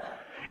sejarahnya.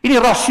 Ini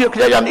rahsia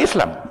kejayaan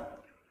Islam.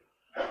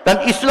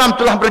 Dan Islam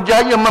telah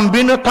berjaya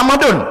membina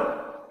tamadun.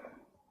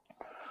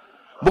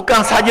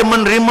 Bukan saja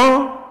menerima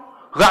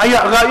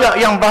rakyat-rakyat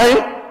yang baik,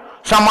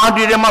 sama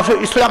ada dia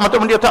masuk Islam atau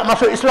dia tak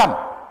masuk Islam,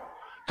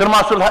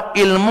 termasuklah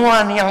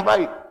ilmuwan yang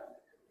baik.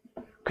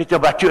 Kita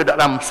baca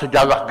dalam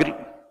sejarah Greek,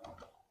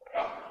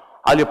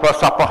 ahli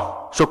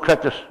falsafah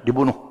Socrates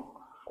dibunuh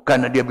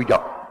kerana dia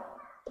bijak.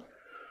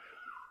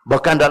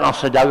 Bahkan dalam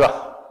sejarah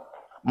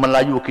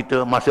Melayu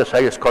kita, masa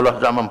saya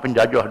sekolah zaman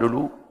penjajah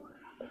dulu,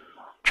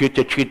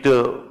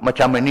 cerita-cerita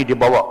macam ini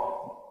dibawa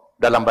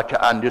dalam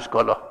bacaan di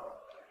sekolah.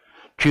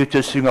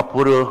 Cerita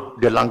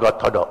Singapura dia langgar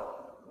tadak.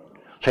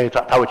 Saya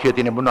tak tahu cerita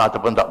ini benar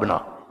ataupun tak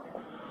benar.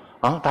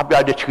 Tapi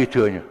ada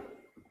ceritanya.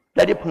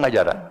 Jadi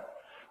pengajaran,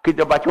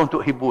 kita baca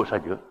untuk hibur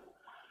saja.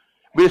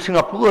 Bila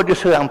Singapura dia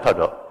serang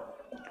tadak,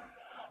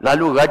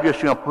 lalu Raja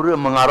Singapura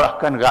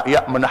mengarahkan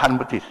rakyat menahan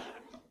betis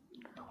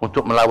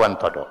untuk melawan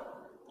tadak.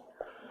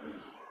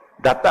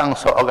 Datang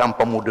seorang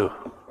pemuda.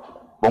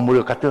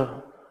 Pemuda kata,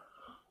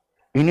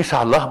 ini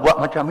salah buat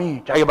macam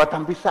ni, cari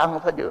batang pisang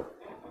saja.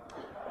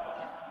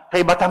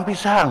 Hei batang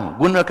pisang,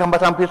 gunakan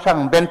batang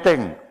pisang,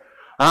 benteng.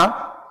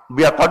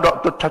 Biar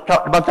kodok tu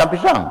cocok batang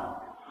pisang.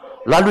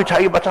 Lalu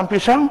cari batang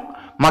pisang,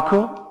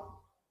 maka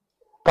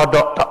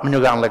kodok tak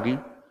menyerang lagi.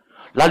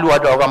 Lalu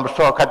ada orang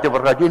besar kata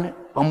berrajin,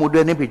 pemuda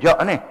ni bijak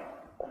ni.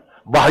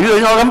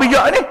 Bahayanya orang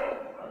bijak ni.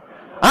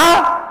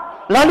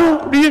 Lalu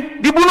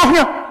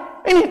dibunuhnya.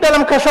 Ini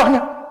dalam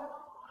kisahnya.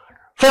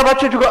 Saya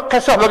baca juga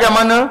kisah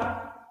bagaimana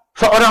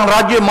seorang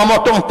raja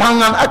memotong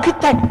tangan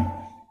arkitek.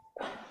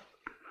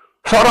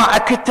 Seorang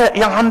arkitek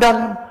yang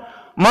handal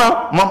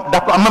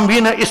dapat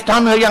membina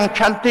istana yang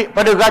cantik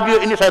pada raja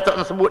ini. Saya tak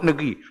nak sebut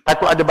negeri,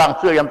 takut ada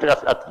bangsa yang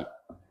terasa hati.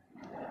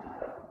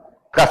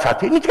 Terasa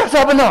hati, ini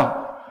terasa benar.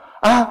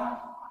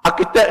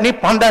 Arkitek ni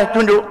pandai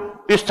tunjuk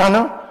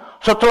istana.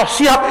 Setelah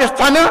siap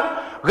istana,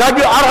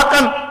 raja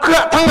arahkan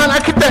kerak tangan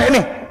arkitek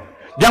ni.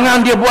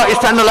 Jangan dia buat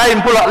istana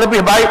lain pula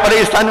lebih baik pada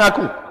istana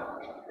aku.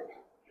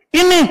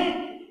 Ini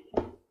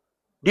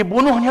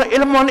dibunuhnya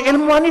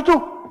ilmuwan-ilmuwan itu.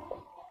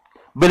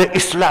 Bila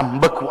Islam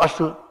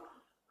berkuasa,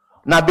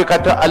 Nabi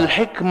kata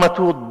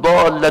al-hikmatu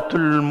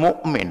dhalatul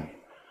mu'min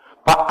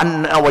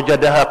fa'anna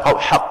wajadaha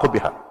fa'haqqu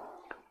biha.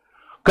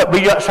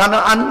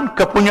 Kebijaksanaan,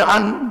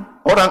 kepunyaan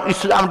orang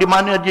Islam di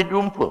mana dia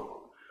jumpa.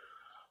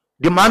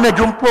 Di mana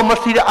jumpa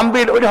mesti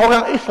diambil oleh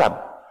orang Islam.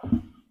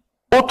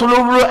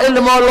 Utlubul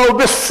ilma law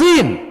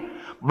bisin.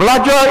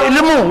 Belajar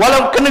ilmu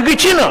walau ke negeri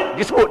Cina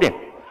disebut dia.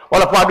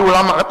 Walaupun ada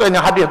ulama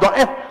katanya hadis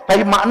dhaif,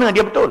 tapi makna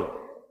dia betul.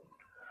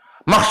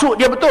 Maksud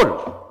dia betul.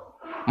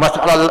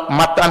 Masalah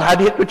matan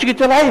hadis itu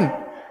cerita lain.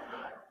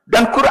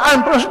 Dan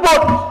Quran pun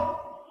sebut.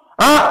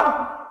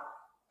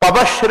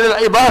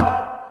 Fabashshiril ibad.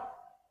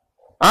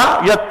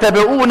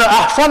 Yattabi'una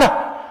ahsana.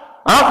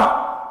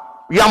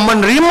 Yang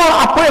menerima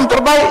apa yang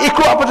terbaik,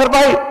 ikut apa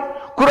terbaik.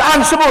 Quran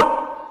sebut.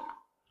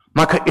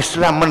 Maka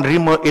Islam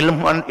menerima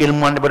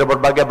ilmuwan-ilmuwan daripada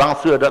berbagai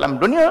bangsa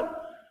dalam dunia.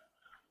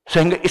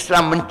 Sehingga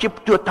Islam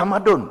mencipta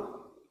tamadun.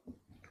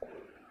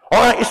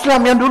 Orang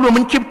Islam yang dulu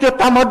mencipta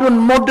tamadun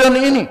moden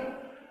ini.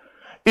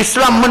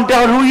 Islam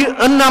mendahului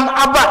 6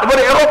 abad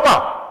daripada Eropah.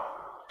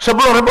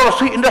 Sebelum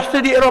revolusi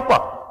industri di Eropah.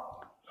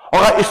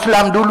 Orang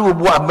Islam dulu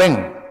buat bank.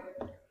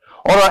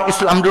 Orang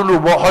Islam dulu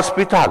buat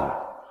hospital.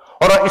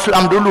 Orang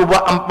Islam dulu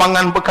buat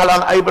empangan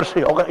bekalan air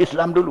bersih. Orang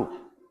Islam dulu.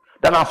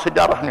 Dalam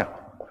sejarahnya.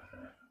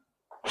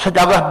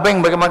 Sejarah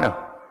bank bagaimana?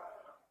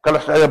 Kalau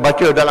saya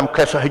baca dalam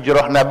kisah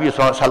hijrah Nabi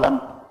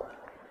SAW.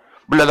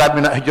 Bila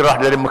Nabi nak hijrah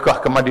dari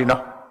Mekah ke Madinah.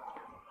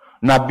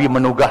 Nabi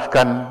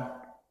menugaskan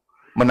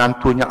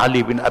menantunya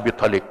Ali bin Abi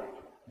Talib.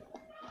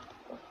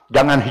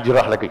 Jangan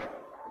hijrah lagi.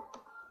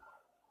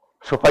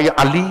 Supaya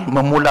Ali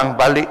memulang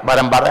balik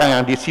barang-barang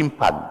yang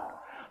disimpan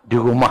di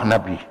rumah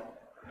Nabi.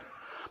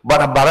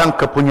 Barang-barang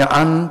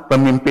kepunyaan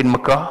pemimpin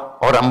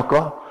Mekah, orang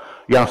Mekah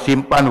yang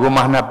simpan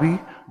rumah Nabi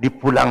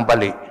dipulang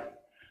balik.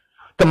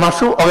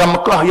 Termasuk orang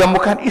Mekah yang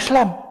bukan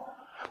Islam.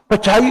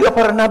 Percaya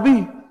pada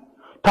Nabi.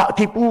 Tak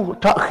tipu,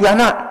 tak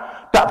khianat,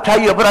 tak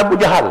percaya pada Abu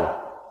Jahal.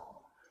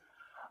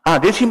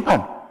 Dia simpan.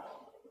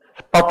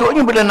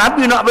 Patutnya bila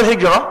Nabi nak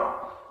berhijrah,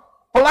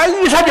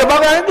 pelari saja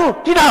barang itu.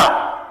 Tidak.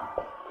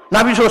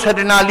 Nabi suruh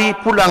Sayyidina Ali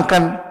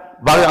pulangkan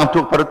barang itu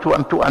kepada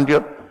tuan-tuan dia.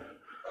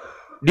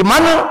 Di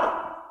mana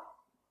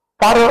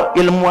para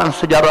ilmuwan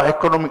sejarah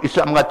ekonomi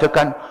Islam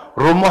mengatakan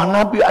rumah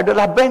Nabi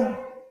adalah bank.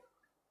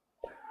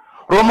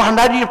 Rumah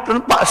Nabi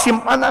tempat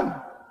simpanan.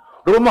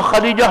 Rumah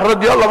Khadijah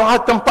radhiyallahu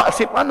anha tempat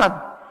simpanan.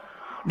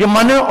 Di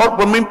mana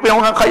pemimpin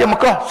orang kaya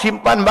Mekah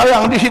simpan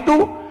barang di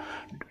situ,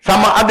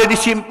 sama ada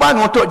disimpan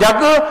untuk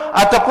jaga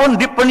ataupun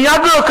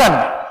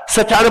diperniagakan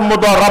secara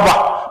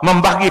mudharabah,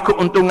 membagi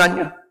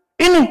keuntungannya.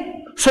 Ini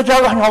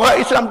sejarahnya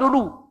orang Islam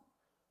dulu.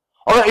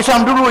 Orang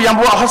Islam dulu yang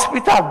buat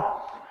hospital.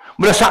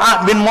 Bila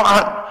Sa'ad bin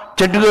Mu'ad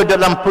cedera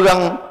dalam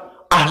perang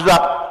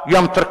Ahzab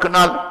yang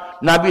terkenal,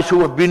 Nabi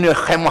suruh bina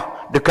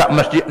khemah dekat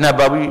Masjid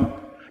Nabawi.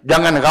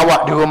 Jangan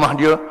rawat di rumah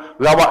dia,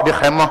 rawat di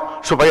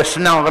khemah supaya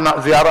senang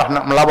nak ziarah,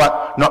 nak melawat,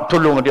 nak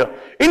tolong dia.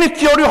 Ini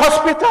teori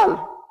hospital.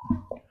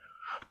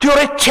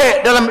 Teori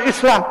cek dalam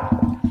Islam.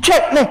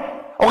 Cek ni.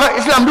 Orang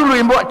Islam dulu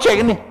yang buat cek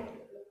ni.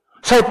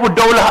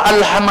 Saifuddaulah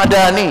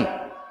Al-Hamadani,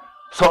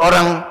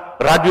 seorang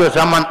raja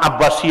zaman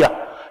Abbasiyah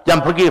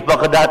yang pergi ke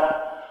Baghdad.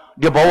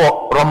 Dia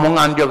bawa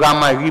rombongan dia,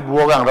 ramai ribu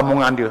orang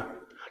rombongan dia.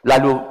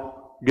 Lalu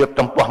dia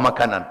tempah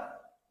makanan.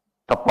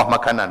 Tempah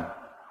makanan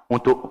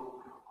untuk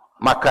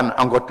makan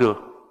anggota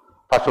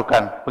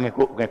pasukan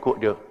pengikut-pengikut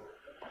dia.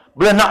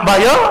 Bila nak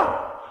bayar,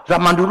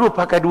 zaman dulu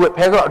pakai duit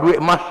perak, duit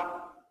emas,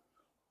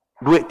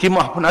 duit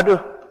timah pun ada.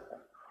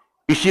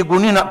 Isi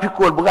guni nak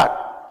pikul berat.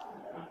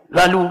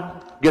 Lalu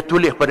dia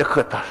tulis pada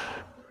kertas.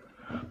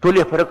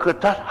 Tulis pada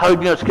kertas,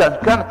 harganya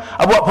sekian-sekian,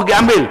 awak pergi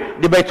ambil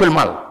di Baitul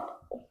Mal.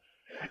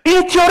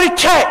 Ini teori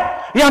cek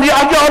yang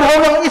diajar oleh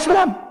orang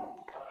Islam.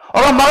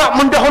 Orang Barat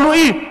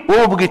mendahului.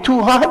 Oh begitu,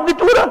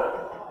 begitu dah.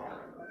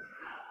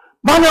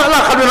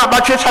 Banyaklah kalau nak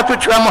baca satu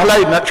ceramah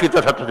lain, nak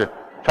cerita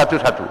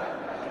satu-satu.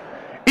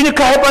 Ini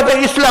kehebatan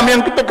Islam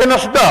yang kita kena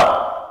sedar.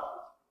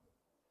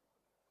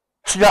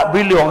 Sejak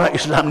bila orang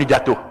Islam ni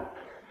jatuh?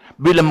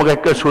 Bila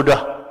mereka sudah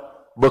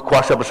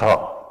berkuasa besar,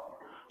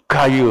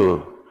 kaya,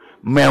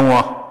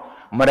 mewah,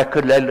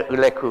 mereka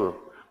leka,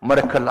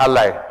 mereka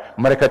lalai,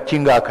 mereka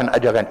tinggalkan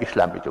ajaran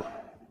Islam itu.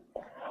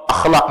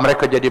 Akhlak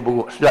mereka jadi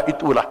buruk. Sejak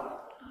itulah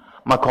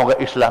maka orang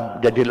Islam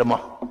jadi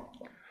lemah.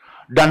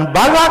 Dan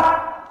Barat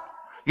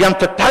yang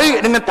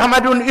tertarik dengan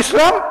tamadun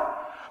Islam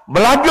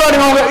belajar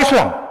dengan orang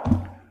Islam.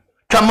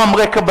 Cuma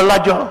mereka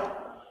belajar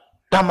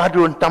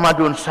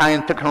tamadun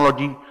sains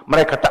teknologi,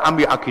 mereka tak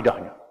ambil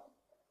akidahnya.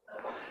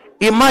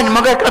 Iman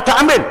mereka tak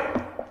ambil.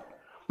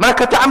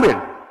 Mereka tak ambil.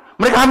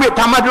 Mereka ambil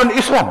tamadun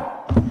Islam.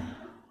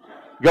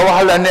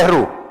 Jawaharlal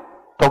Nehru,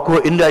 tokoh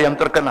India yang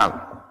terkenal,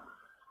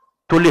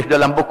 tulis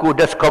dalam buku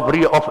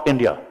Discovery of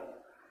India.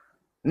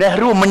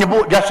 Nehru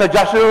menyebut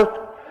jasa-jasa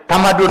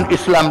tamadun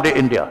Islam di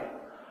India.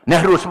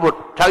 Nehru sebut,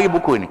 cari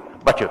buku ini,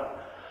 baca.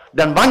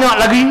 Dan banyak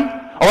lagi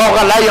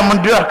orang-orang lain yang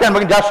mendedahkan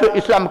bagi jasa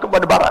Islam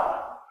kepada Barat.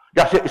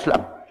 Jasa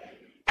Islam.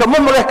 Cuma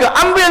mereka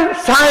ambil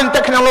sains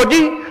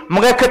teknologi,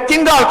 mereka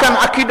tinggalkan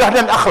akidah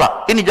dan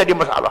akhlak. Ini jadi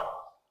masalah.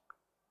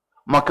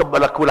 Maka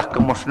berlakulah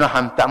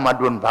kemusnahan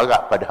tamadun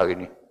Barat pada hari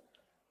ini.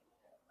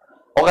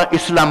 Orang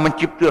Islam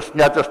mencipta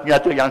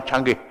senjata-senjata yang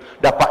canggih,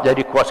 dapat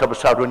jadi kuasa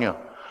besar dunia,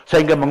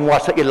 sehingga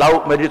menguasai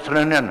laut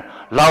Mediterranean,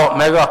 laut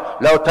Merah,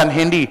 lautan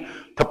Hindi.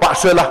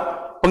 Terpaksalah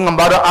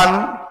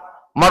pengembaraan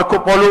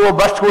Marco Polo,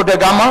 Vasco da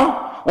Gama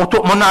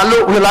untuk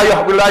menakluk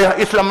wilayah-wilayah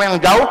Islam yang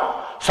jauh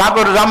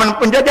sampai zaman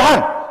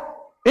penjajahan.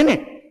 Ini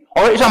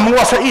orang Islam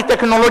menguasai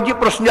teknologi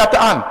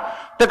persenjataan,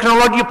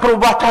 teknologi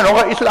perubatan.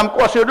 Orang Islam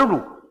kuasa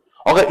dulu.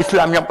 Orang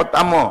Islam yang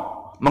pertama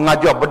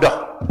mengajar bedah,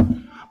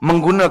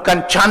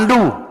 menggunakan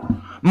candu,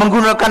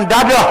 menggunakan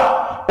dadah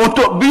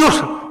untuk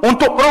bius,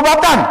 untuk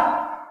perubatan.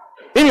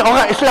 Ini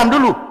orang Islam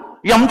dulu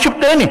yang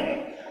mencipta ini.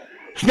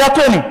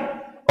 Senjata ini.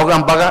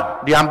 Orang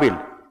Barat diambil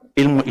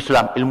ilmu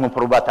Islam, ilmu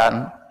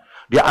perubatan,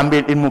 dia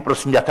ambil ilmu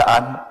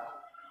persenjataan,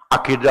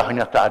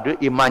 akidahnya tak ada,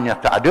 imannya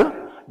tak ada,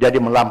 jadi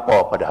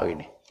melampau pada hari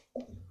ini.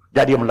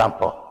 Jadi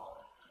melampau.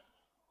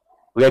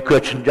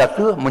 Reka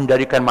senjata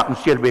menjadikan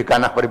manusia lebih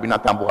ganas pada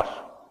binatang buas.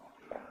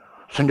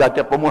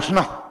 Senjata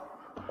pemusnah.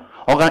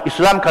 Orang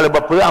Islam kalau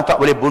berperang tak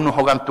boleh bunuh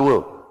orang tua,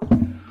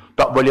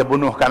 tak boleh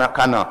bunuh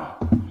kanak-kanak,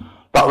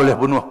 tak boleh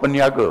bunuh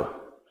peniaga,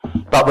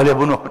 tak boleh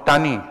bunuh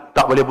petani,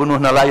 tak boleh bunuh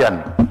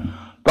nelayan,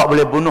 tak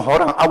boleh bunuh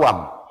orang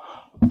awam,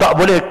 tak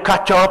boleh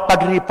kacau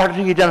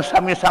padri-padri dan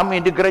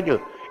sami-sami di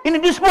gereja. Ini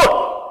disebut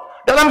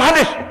dalam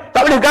hadis,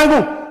 tak boleh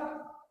ganggu,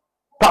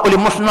 tak boleh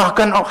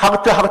musnahkan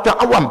harta-harta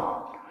awam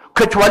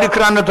kecuali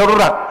kerana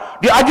darurat.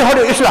 Diajar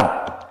oleh Islam.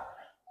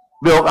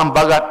 Biar orang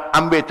Barat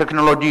ambil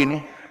teknologi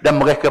ini dan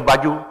mereka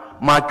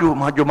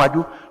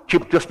maju,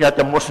 cipta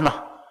senjata musnah,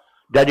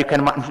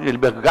 jadikan manusia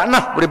lebih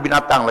ganas daripada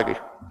binatang lagi.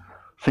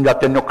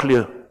 Senjata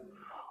nuklear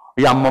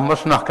yang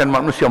memusnahkan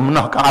manusia,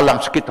 memusnahkan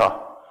alam sekitar,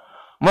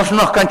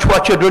 musnahkan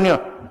cuaca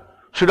dunia.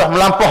 Sudah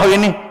melampau hari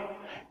ini.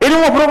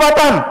 Ilmu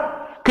perubatan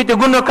kita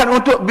gunakan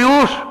untuk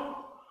bius.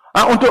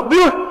 Untuk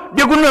bius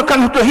dia gunakan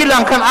untuk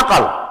hilangkan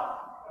akal.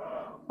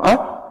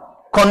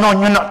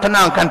 Kononnya nak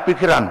tenangkan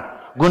fikiran,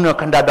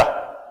 gunakan dadah,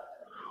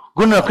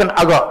 gunakan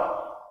agak,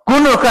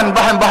 gunakan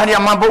bahan-bahan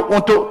yang mabuk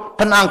untuk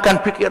tenangkan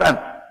fikiran.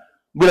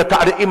 Bila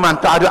tak ada iman,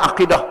 tak ada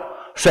akidah,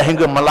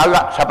 sehingga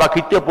melarat sampai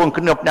kita pun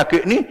kena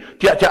penyakit ni.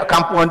 Tiap-tiap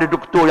kampung ada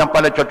doktor yang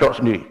paling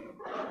cocok sendiri.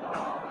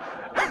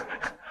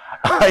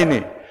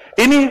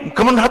 Ini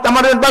kemudahan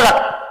tamadun Barat.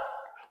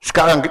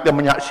 Sekarang kita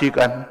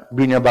menyaksikan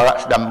dunia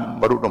Barat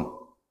sedang berudum.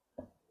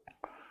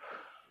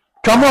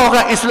 Cuma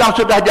orang Islam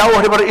sudah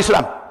jauh daripada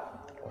Islam.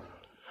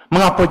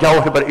 Mengapa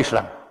jauh daripada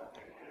Islam?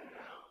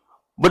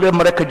 Bila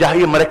mereka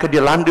jahil, mereka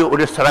dilanda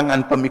oleh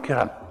serangan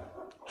pemikiran.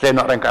 Saya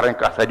nak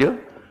ringkas-ringkas saja.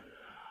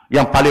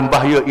 Yang paling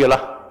bahaya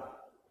ialah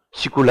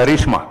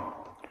sekularisme.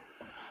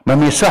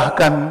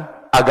 Memisahkan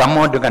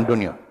agama dengan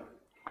dunia.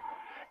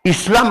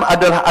 Islam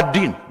adalah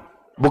ad-din,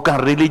 bukan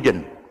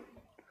religion.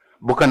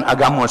 Bukan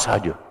agama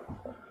sahaja.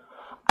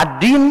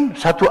 Ad-din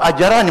satu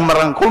ajaran yang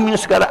merangkumi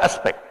segala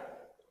aspek.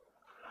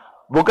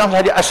 Bukan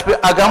sahaja aspek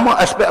agama,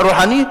 aspek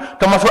rohani,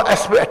 termasuk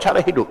aspek cara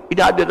hidup.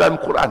 Ini ada dalam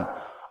Quran,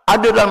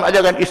 ada dalam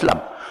ajaran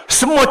Islam.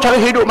 Semua cara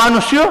hidup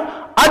manusia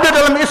ada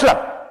dalam Islam.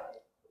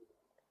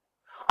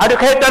 Ada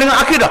kaitan dengan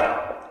akidah.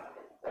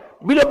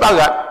 Bila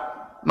Barat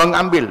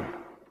mengambil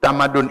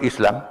tamadun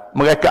Islam,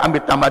 mereka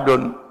ambil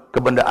tamadun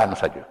kebendaan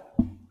saja.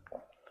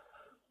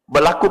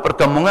 Berlaku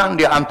pertemuan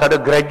di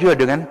antara gereja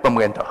dengan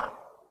pemerintah.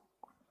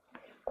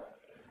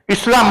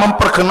 Islam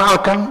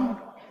memperkenalkan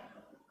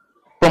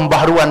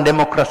pembaharuan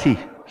demokrasi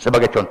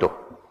sebagai contoh.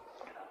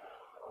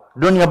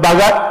 Dunia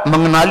Barat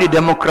mengenali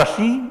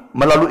demokrasi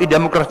melalui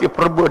demokrasi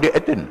perba di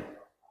Athens.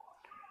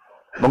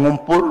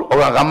 Mengumpul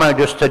orang ramai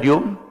di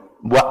stadium,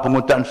 buat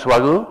penghutang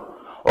suara,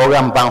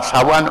 orang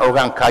bangsawan,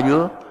 orang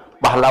kaya,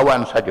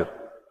 pahlawan saja.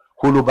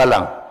 Hulu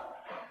balang.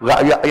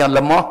 Rakyat yang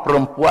lemah,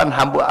 perempuan,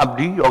 hamba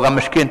abdi, orang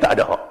miskin tak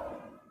ada hak.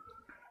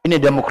 Ini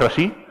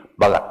demokrasi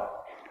Barat.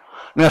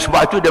 Dengan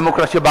sebab itu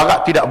demokrasi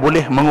Barat tidak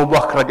boleh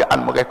mengubah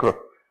kerajaan mereka.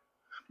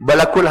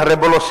 Berlakulah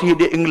revolusi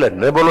di England,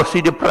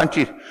 revolusi di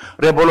Perancis,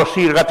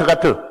 revolusi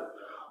rata-rata,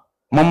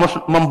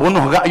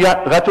 membunuh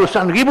rakyat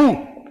ratusan ribu.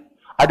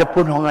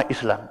 Adapun orang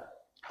Islam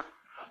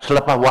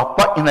selepas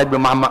wafatnya Nabi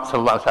Muhammad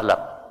sallallahu alaihi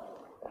wasallam.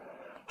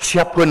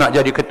 Siapa nak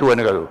jadi ketua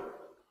negara?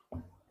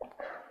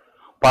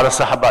 Para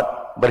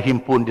sahabat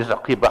berhimpun di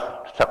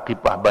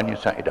Saqifah Bani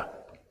Sa'idah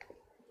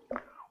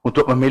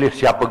untuk memilih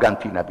siapa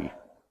ganti Nabi.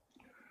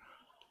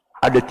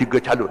 Ada 3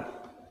 calon.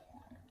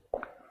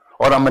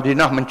 Orang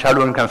Madinah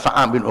mencalonkan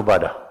Sa'ad bin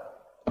Ubadah.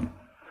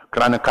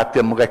 Kerana kata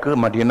mereka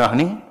Madinah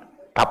ni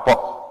tapak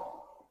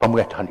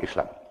pemerintahan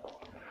Islam.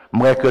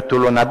 Mereka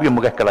tolong Nabi,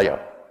 mereka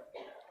layak.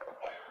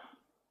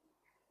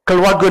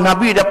 Keluarga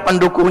Nabi dan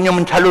pendukungnya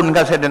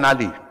mencalonkan Sayyidina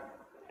Ali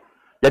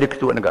jadi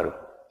ketua negara.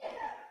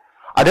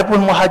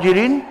 Adapun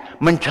Muhajirin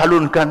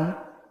mencalonkan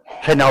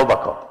Sayyidina Abu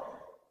Bakar.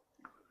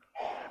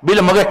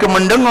 Bila mereka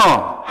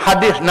mendengar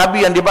hadis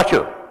Nabi yang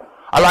dibaca,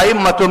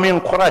 al-a'immatu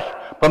min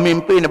Quraisy,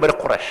 pemimpin daripada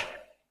Quraisy.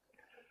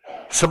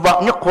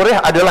 Sebabnya Quraisy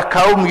adalah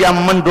kaum yang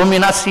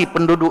mendominasi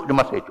penduduk di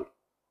masa itu.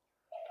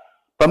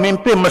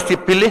 Pemimpin mesti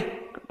pilih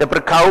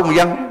daripada kaum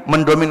yang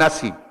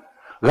mendominasi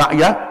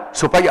rakyat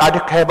supaya ada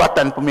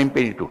kehebatan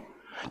pemimpin itu.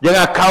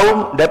 Jangan kaum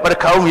daripada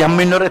kaum yang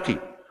minoriti.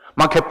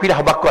 Maka pilih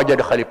Abu Bakar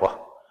jadi khalifah.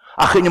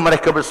 Akhirnya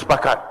mereka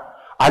bersepakat.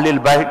 Ahlul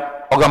Bait,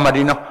 orang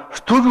Madinah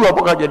setuju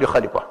Abu Bakar jadi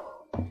khalifah.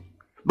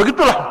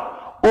 Begitulah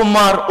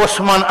Umar,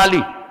 Uthman, Ali.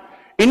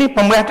 Ini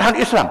pemerintahan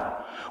Islam.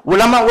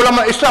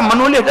 Ulama-ulama Islam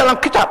menulis dalam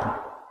kitab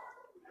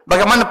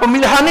bagaimana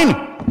pemilihan ini.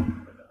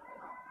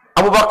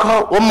 Abu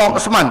Bakar, Umar,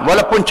 Uthman,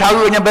 walaupun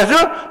caranya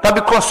beza,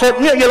 tapi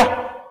konsepnya ialah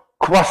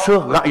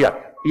kuasa rakyat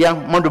yang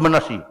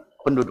mendominasi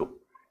penduduk.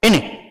 Ini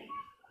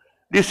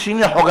di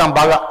sini orang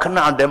barat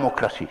kenal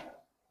demokrasi,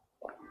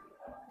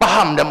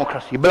 faham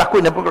demokrasi, berlaku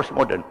demokrasi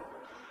moden.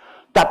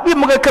 Tapi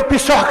mereka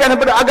pisahkan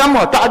daripada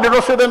agama, tak ada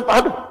dosa dan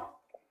pahala.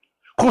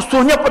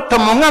 Khususnya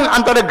pertemuan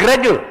antara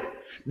gereja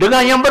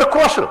dengan yang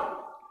berkuasa.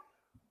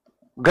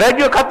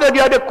 Gereja kata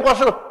dia ada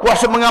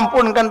kuasa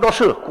mengampunkan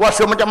dosa,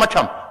 kuasa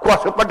macam-macam,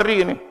 kuasa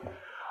padri ini.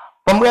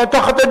 Pemerintah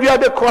kata dia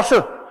ada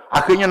kuasa.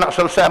 Akhirnya nak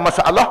selesai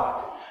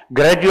masalah,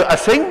 gereja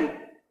asing,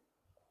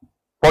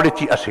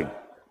 politik asing.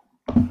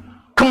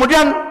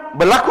 Kemudian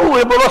berlaku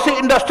revolusi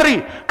industri,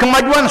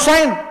 kemajuan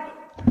sains.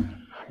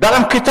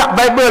 Dalam kitab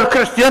Bible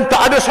Kristian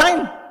tak ada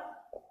sains.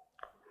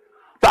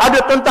 Tak ada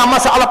tentang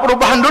masalah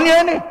perubahan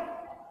dunia ini.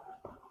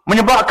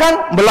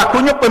 Menyebabkan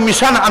berlakunya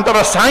pemisahan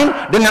antara sains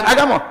dengan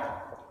agama.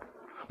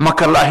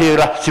 Maka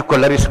lahirlah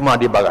sekularisme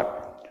di barat.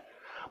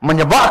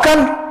 Menyebabkan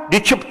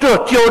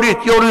dicipta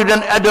teori-teori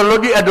dan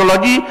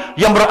ideologi-ideologi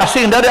yang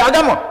berasing dari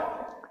agama.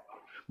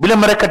 Bila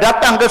mereka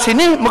datang ke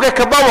sini,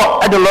 mereka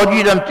bawa ideologi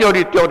dan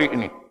teori-teori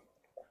ini.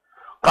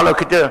 Kalau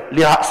kita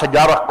lihat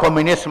sejarah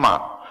komunisme,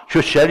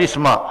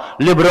 sosialisme,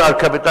 liberal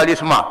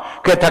kapitalisme,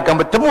 kita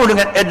akan bertemu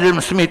dengan Adam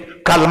Smith,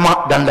 Karl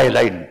Marx dan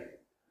lain-lain.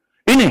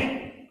 Ini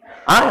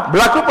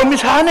berlaku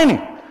pemisahan ini.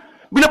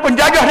 Bila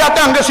penjajah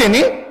datang ke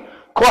sini,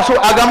 kuasa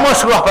agama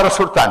serah pada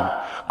sultan.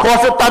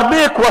 Kuasa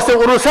tarbiyah, kuasa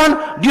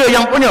urusan, dia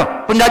yang punya,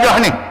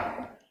 penjajah ni.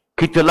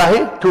 Kita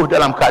lahir tu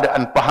dalam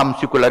keadaan faham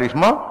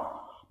sekularisme,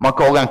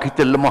 maka orang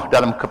kita lemah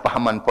dalam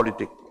kepahaman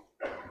politik.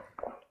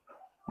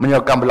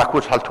 Menyebabkan berlaku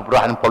satu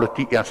perubahan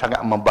politik yang sangat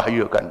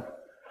membahayakan.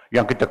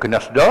 Yang kita kena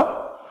sedar,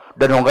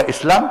 dan orang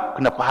Islam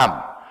kena faham.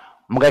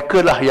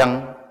 Mereka lah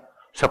yang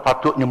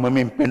sepatutnya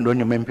memimpin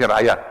dunia, memimpin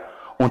rakyat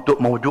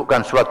untuk mewujudkan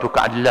suatu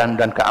keadilan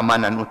dan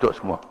keamanan untuk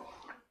semua.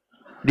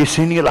 Di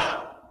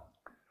sinilah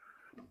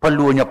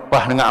perlunya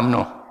PAH dengan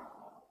UMNO.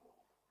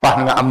 PAH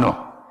dengan UMNO.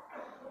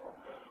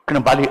 Kena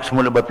balik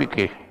semula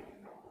berfikir.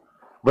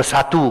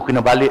 Bersatu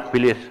kena balik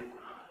pilih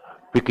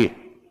fikir.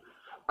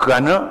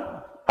 Kerana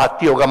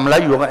parti orang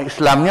Melayu, orang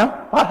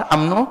Islamnya, PAH,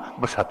 UMNO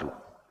bersatu.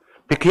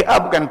 PKA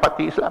bukan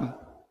parti Islam.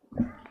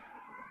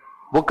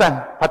 Bukan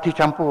parti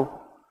campur.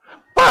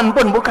 PAN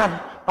pun bukan.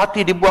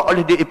 Parti dibuat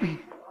oleh DAP.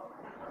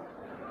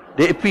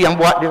 DAP yang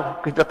buat dia,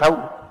 kita tahu.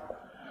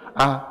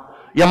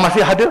 Yang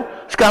masih ada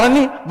sekarang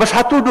ni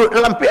bersatu duduk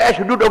dalam PS,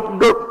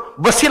 duduk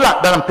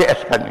bersilat dalam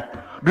PS sekarang ni,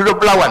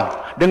 duduk berlawan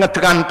dengan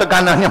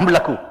tekanan yang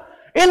berlaku.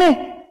 Ini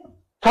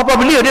siapa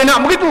belia dia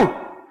nak begitu?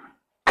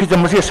 Kita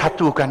mesti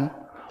satukan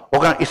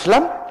orang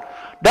Islam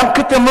dan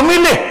kita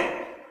memilih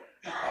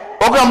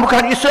orang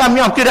bukan Islam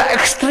yang tidak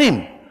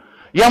ekstrim,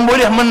 yang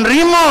boleh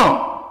menerima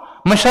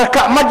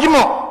masyarakat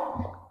majmuk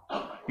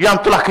yang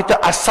telah kita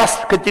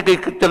asas ketika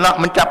kita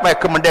nak mencapai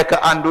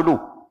kemerdekaan dulu.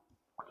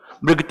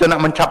 Bila kita nak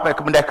mencapai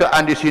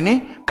kemerdekaan di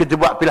sini, kita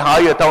buat pilihan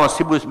raya tahun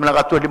 1955.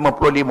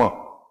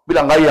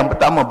 Pilihan raya yang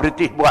pertama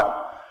British buat.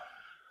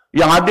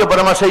 Yang ada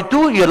pada masa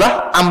itu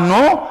ialah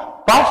UMNO,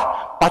 PAS,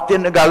 Parti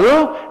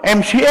Negara,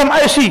 MCM,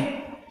 IC.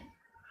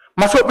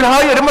 Masuk pilihan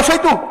raya di masa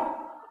itu.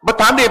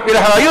 Bertanding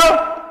pilihan raya,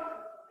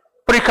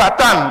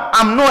 Perikatan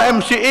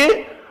UMNO, MCA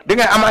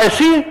dengan MIC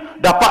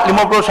dapat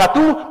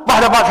 51, PAS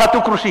dapat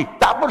 1 kerusi.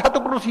 Tak apa 1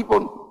 kerusi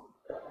pun.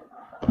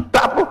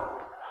 Tak apa.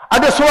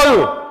 Ada suara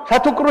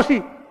 1 kerusi.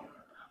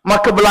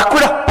 Maka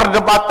berlakulah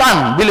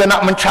perdebatan bila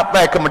nak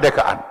mencapai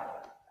kemerdekaan.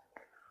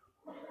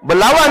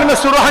 Berlawan dengan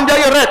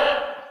Suruhanjaya Red.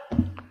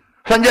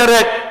 Suruhanjaya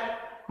Red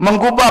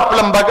menggubah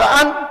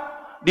perlembagaan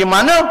di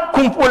mana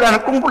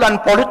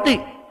kumpulan-kumpulan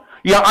politik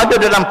yang ada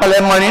dalam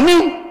parlimen ini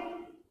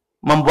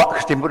membuat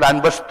kesimpulan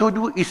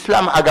bersetuju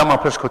Islam agama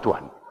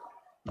persekutuan.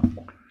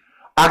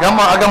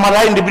 Agama-agama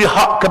lain diberi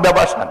hak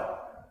kebebasan,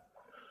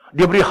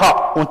 diberi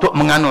hak untuk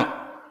menganut,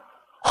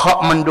 hak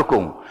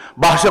mendukung.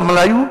 Bahasa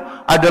Melayu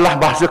adalah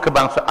bahasa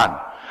kebangsaan.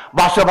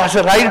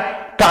 Bahasa-bahasa lain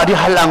tak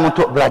dihalang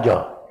untuk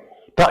belajar,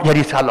 tak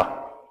jadi salah.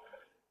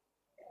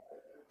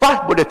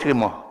 PAS boleh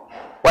terima,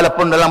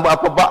 walaupun dalam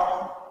beberapa bab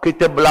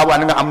kita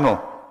berlawan dengan UMNO,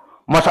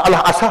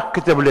 masalah asas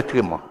kita boleh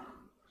terima.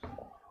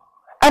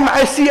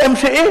 MIC,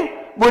 MCA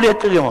boleh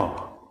terima.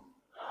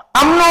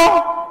 UMNO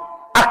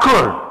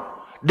akur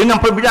dengan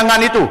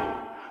perbincangan itu.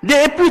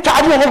 DAP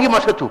tak ada lagi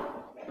masa tu.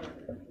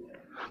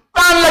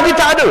 PAN lagi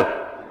tak ada.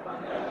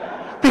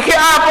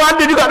 PKR pun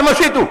ada juga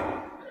masa itu.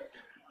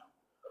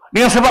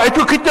 Dengan sebab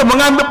itu kita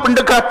mengambil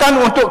pendekatan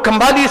untuk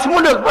kembali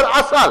semula kepada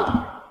asal,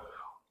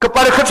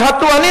 kepada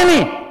kesatuan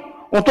ini,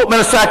 untuk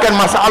menyelesaikan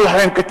masalah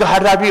yang kita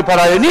hadapi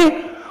pada hari ini.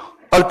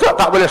 Kalau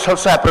tak boleh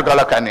selesai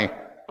pergolakan ini.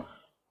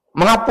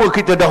 Mengapa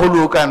kita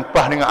dahulukan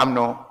PAS dengan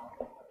UMNO?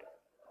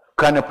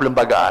 Kerana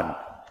perlembagaan.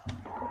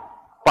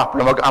 PAS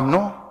perlembagaan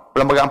UMNO,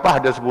 perlembagaan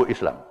PAS ada sebut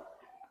Islam.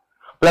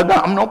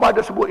 Perlembagaan UMNO pun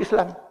ada sebut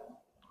Islam.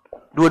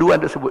 Dua-dua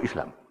ada sebut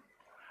Islam.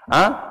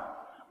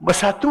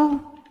 Bersatu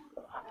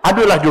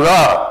adalah juga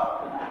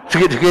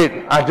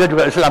sikit-sikit ada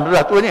juga Islam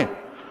bersatu ni.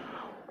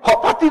 Hak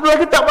parti tu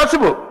lagi tak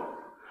sebut.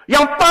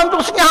 Yang PAN tu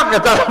senyap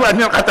kata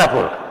kata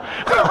apa.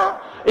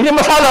 Ini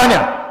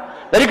masalahnya.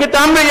 Jadi kita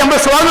ambil yang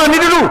bersuara ni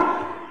dulu.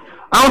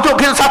 Untuk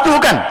kita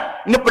satukan.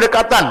 Ini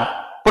pendekatan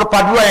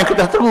perpaduan yang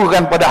kita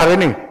serukan pada hari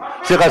ini.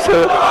 Saya rasa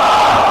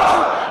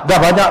dah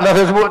banyak dah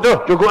saya sebut tu,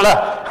 cukuplah.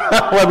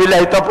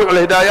 Wabillahi taufiq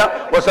wal hidayah.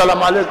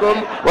 Wassalamualaikum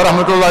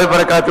warahmatullahi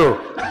wabarakatuh.